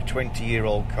on my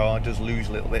 20-year-old car, it does lose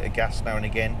a little bit of gas now and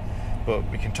again, but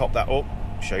we can top that up,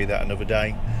 show you that another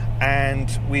day. And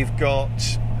we've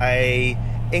got a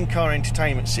in-car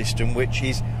entertainment system which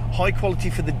is high quality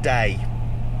for the day.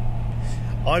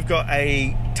 I've got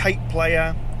a tape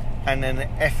player and an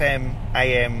FM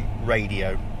AM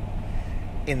radio.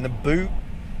 In the boot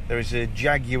there is a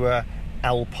Jaguar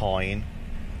Alpine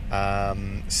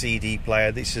CD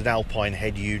player. This is an Alpine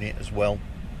head unit as well,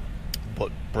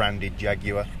 but branded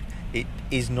Jaguar. It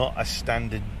is not a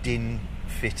standard DIN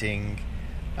fitting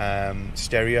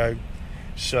stereo,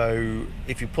 so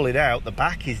if you pull it out, the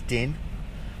back is DIN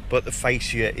but the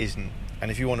fascia isn't,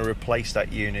 and if you want to replace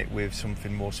that unit with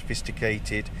something more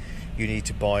sophisticated, you need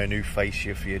to buy a new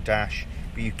fascia for your dash,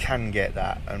 but you can get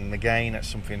that, and again that's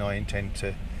something I intend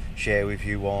to share with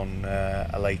you on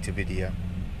a later video.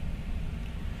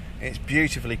 It's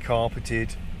beautifully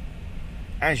carpeted,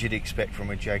 as you'd expect from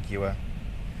a Jaguar.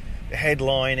 The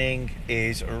headlining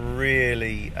is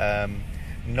really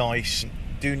nice.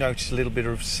 Do notice a little bit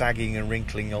of sagging and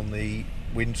wrinkling on the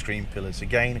windscreen pillars.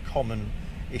 Again, a common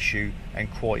issue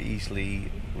and quite easily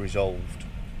resolved.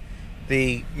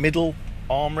 The middle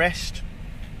armrest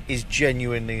is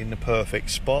genuinely in the perfect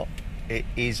spot. It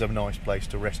is a nice place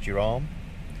to rest your arm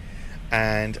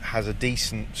and has a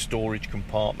decent storage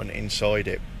compartment inside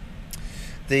it.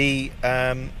 The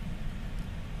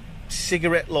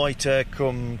cigarette lighter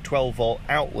cum 12 volt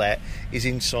outlet is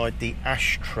inside the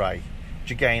ashtray,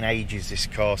 which again ages this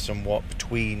car somewhat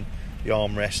between the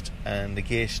armrest and the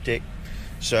gear stick.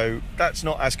 So that's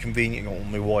not as convenient. All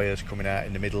my wires coming out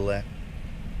in the middle there.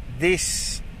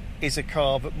 This is a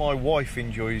car that my wife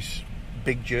enjoys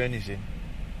big journeys in.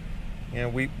 You know,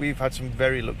 we've had some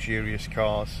very luxurious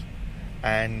cars,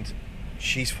 and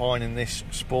she's finding this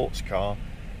sports car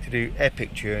to do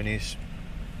epic journeys,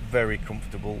 very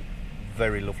comfortable,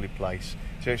 very lovely place.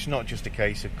 So it's not just a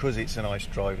case of, because it's a nice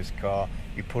driver's car,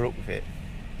 you put up with it.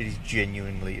 It is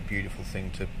genuinely a beautiful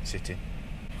thing to sit in.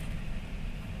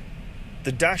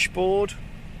 The dashboard,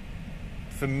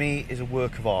 for me, is a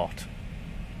work of art.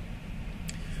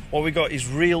 What we got is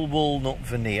real walnut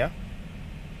veneer.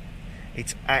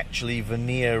 It's actually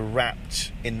veneer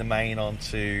wrapped in the main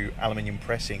onto aluminium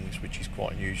pressings, which is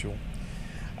quite unusual.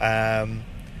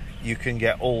 You can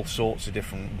get all sorts of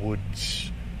different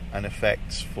woods and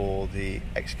effects for the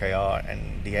XKR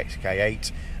and the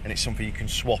XK8, and it's something you can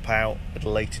swap out at a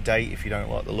later date if you don't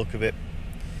like the look of it.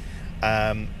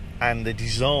 And the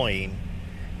design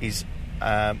is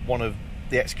one of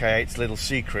the XK8's little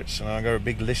secrets, and I've got a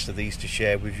big list of these to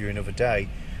share with you another day,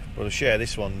 but I'll share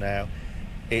this one now.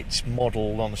 It's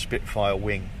modelled on a Spitfire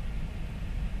wing,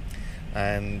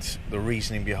 and the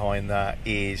reasoning behind that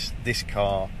is this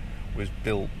car was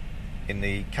built in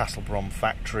the Castlebrom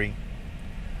factory,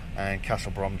 and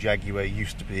Castlebrom Jaguar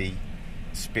used to be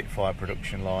Spitfire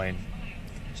production line,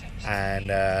 and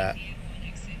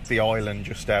the island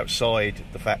just outside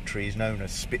the factory is known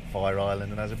as Spitfire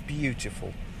Island, and has a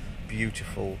beautiful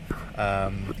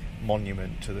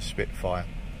monument to the Spitfire.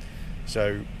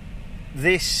 So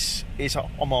this is a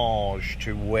homage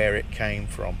to where it came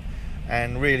from,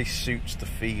 and really suits the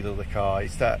feel of the car.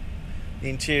 Is that the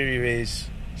interior is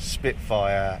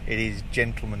Spitfire, it is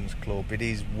gentleman's club, it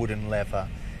is wooden leather,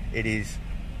 it is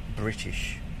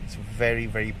British. It's a very,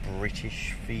 very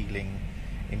British feeling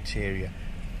interior,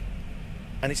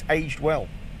 and it's aged well.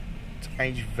 It's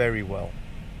aged very well.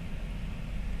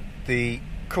 The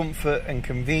comfort and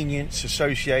convenience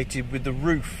associated with the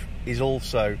roof is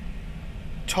also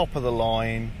top of the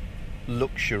line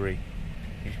luxury.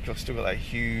 You've still got that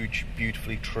huge,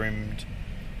 beautifully trimmed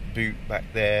boot back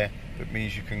there that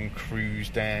means you can cruise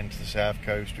down to the south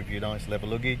coast with your nice leather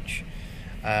luggage,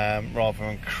 rather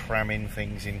than cramming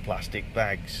things in plastic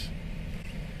bags.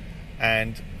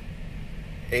 And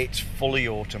it's fully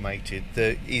automated.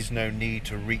 There is no need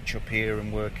to reach up here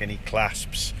and work any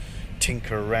clasps,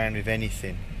 tinker around with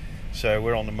anything. So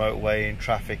we're on the motorway in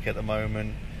traffic at the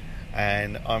moment,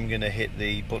 and I'm going to hit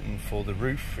the button for the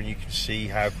roof, and you can see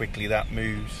how quickly that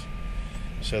moves.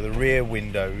 So the rear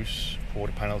windows,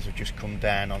 quarter panels, have just come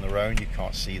down on their own. You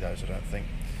can't see those, I don't think.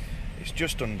 It's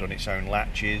just undone its own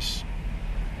latches,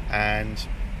 and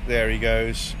there he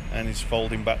goes, and he's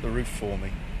folding back the roof for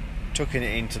me, tucking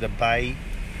it into the bay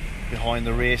behind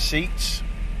the rear seats.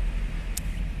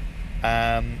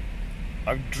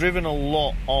 I've driven a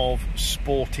lot of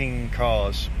sporting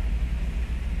cars,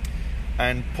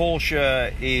 and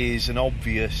Porsche is an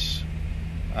obvious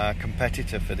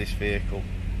competitor for this vehicle,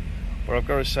 but I've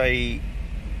got to say,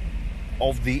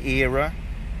 of the era,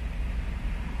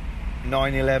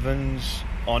 911s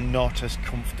are not as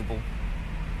comfortable,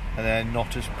 and they're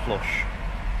not as plush.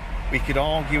 We could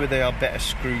argue whether they are better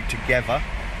screwed together.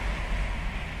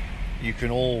 You can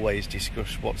always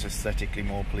discuss what's aesthetically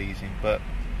more pleasing, but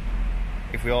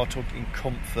if we are talking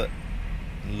comfort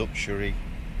and luxury,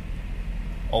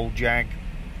 old Jag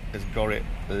has got it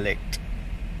licked.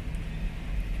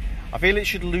 I feel it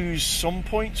should lose some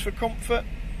points for comfort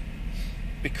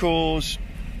because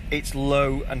it's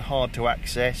low and hard to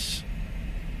access,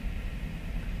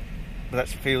 but that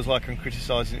feels like I'm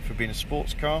criticising it for being a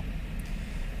sports car.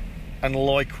 And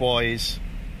likewise,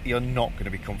 you're not going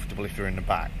to be comfortable if you're in the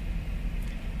back,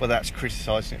 but that's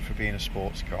criticising it for being a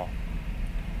sports car.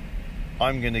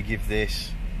 I'm going to give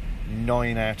this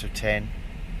 9 out of 10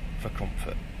 for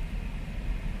comfort.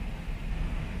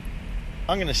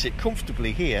 I'm going to sit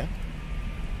comfortably here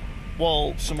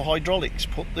while some hydraulics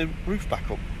put the roof back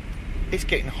up. It's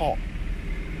getting hot.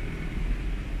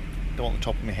 Don't want the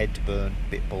top of my head to burn,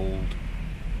 a bit bald.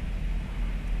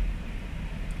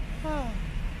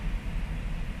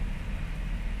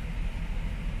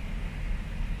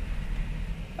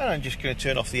 And I'm just going to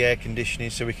turn off the air conditioning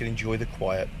so we can enjoy the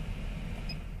quiet.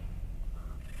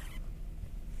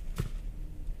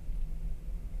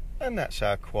 And that's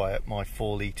how quiet my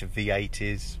 4-litre V8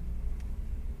 is,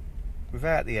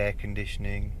 without the air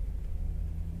conditioning,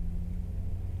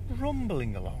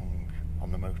 rumbling along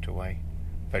on the motorway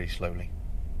very slowly.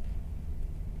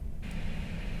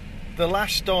 The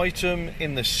last item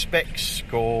in the spec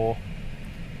score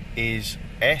is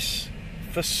S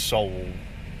for Soul,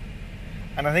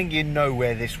 and I think you know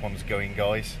where this one's going,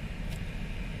 guys.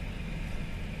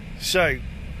 So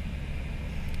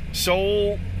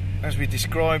Soul, as we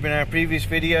described in our previous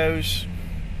videos,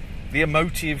 the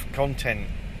emotive content.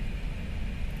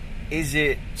 Is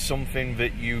it something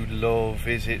that you love?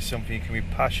 Is it something you can be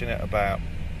passionate about?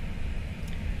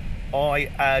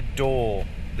 I adore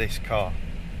this car.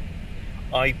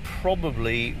 I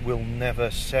probably will never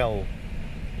sell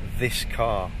this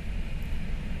car.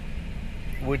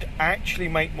 It would actually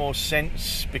make more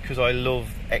sense, because I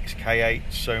love XK8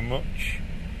 so much,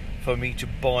 for me to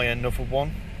buy another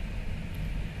one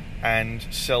and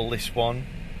sell this one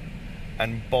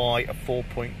and buy a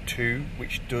 4.2,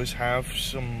 which does have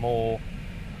some more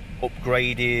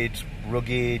upgraded,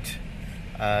 rugged,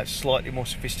 slightly more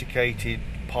sophisticated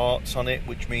parts on it,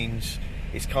 which means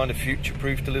it's kind of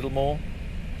future-proofed a little more.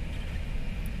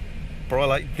 But I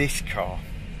like this car,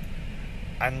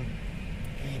 and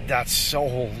that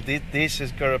soul. This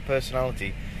has got a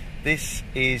personality. This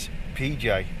is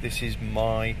PJ. This is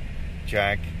my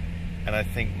Jag, and I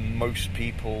think most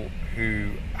people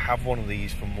who have one of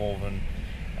these for more than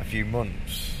a few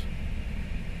months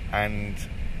and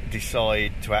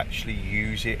decide to actually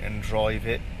use it and drive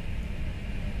it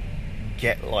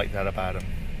get like that about them.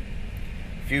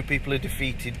 Few people are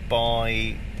defeated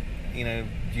by, you know,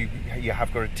 you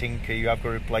have got to tinker, you have got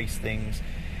to replace things.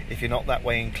 If you're not that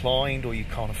way inclined, or you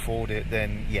can't afford it,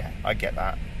 then yeah, I get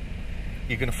that.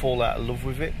 You're going to fall out of love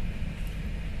with it.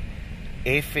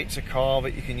 If it's a car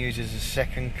that you can use as a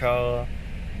second car,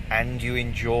 and you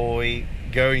enjoy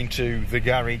going to the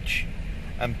garage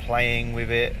and playing with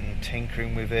it and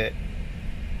tinkering with it,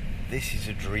 this is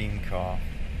a dream car.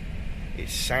 It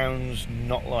sounds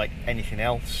not like anything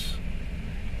else.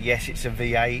 Yes, it's a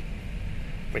V8,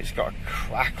 but it's got a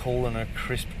crackle and a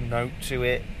crisp note to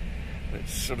it that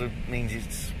sort of means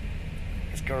it's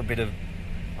got a bit of,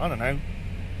 I don't know,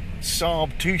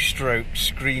 Saab two-stroke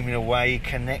screaming away,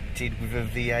 connected with a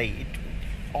V8. It's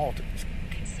odd.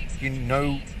 You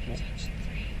know.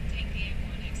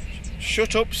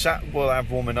 Shut up,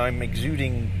 woman. I'm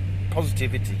exuding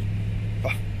positivity.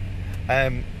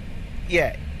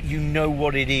 Yeah, you know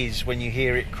what it is when you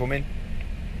hear it coming.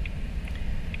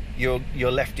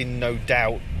 You're left in no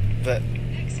doubt that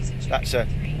that's a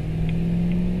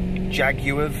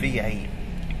Jaguar V8.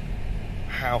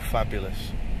 How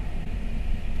fabulous.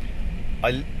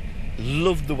 I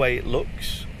love the way it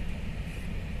looks.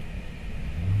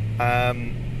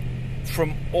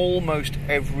 From almost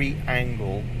every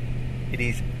angle, it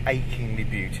is achingly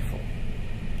beautiful.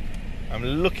 I'm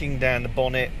looking down the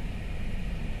bonnet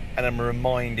and I'm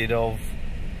reminded of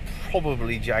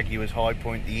probably Jaguar's High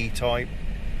Point, the E-Type.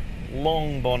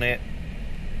 Long bonnet,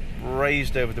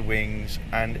 raised over the wings,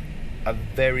 and a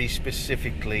very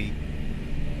specifically,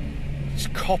 it's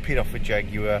copied off a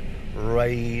Jaguar,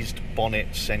 raised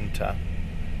bonnet centre.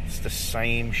 It's the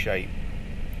same shape,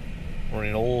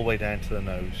 running all the way down to the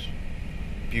nose.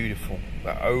 Beautiful.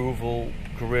 The oval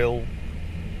grille,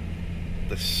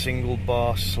 the single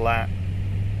bar slat,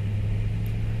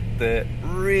 the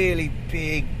really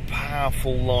big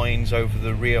powerful lines over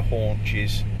the rear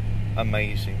haunches.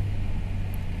 Amazing.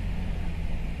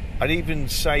 I'd even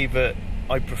say that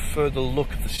I prefer the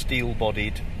look of the steel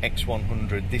bodied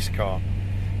X100, this car,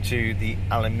 to the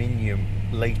aluminium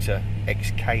later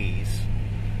XKs,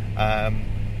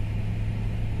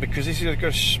 because this has got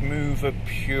a smoother,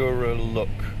 purer look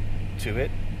to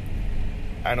it,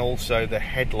 and also the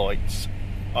headlights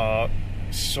are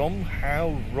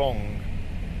somehow wrong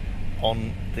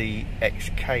on the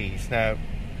XKs. Now,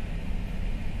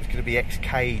 there's going to be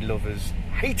XK lovers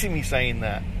hating me saying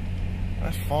that.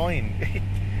 That's fine.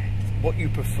 What you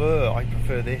prefer. I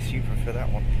prefer this, you prefer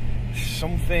that one.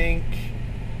 Something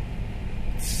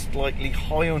slightly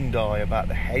Hyundai about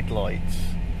the headlights,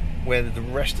 where the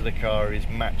rest of the car is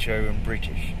macho and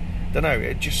British. Don't know,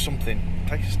 it's just something.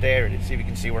 Take a stare at it, see if you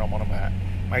can see what I'm on about.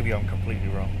 Maybe I'm completely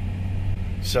wrong.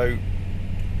 So,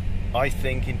 I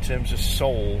think in terms of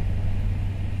soul,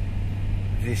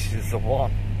 this is the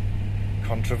one.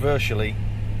 Controversially,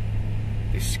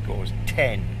 this scores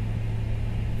 10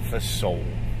 for soul.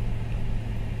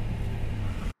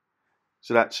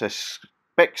 So that's a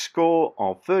spec score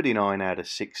of 39 out of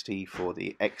 60 for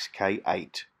the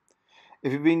XK8.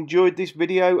 If you've enjoyed this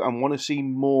video and want to see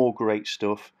more great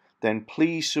stuff, then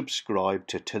please subscribe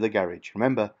to the Garage.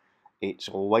 Remember, it's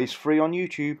always free on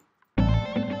YouTube.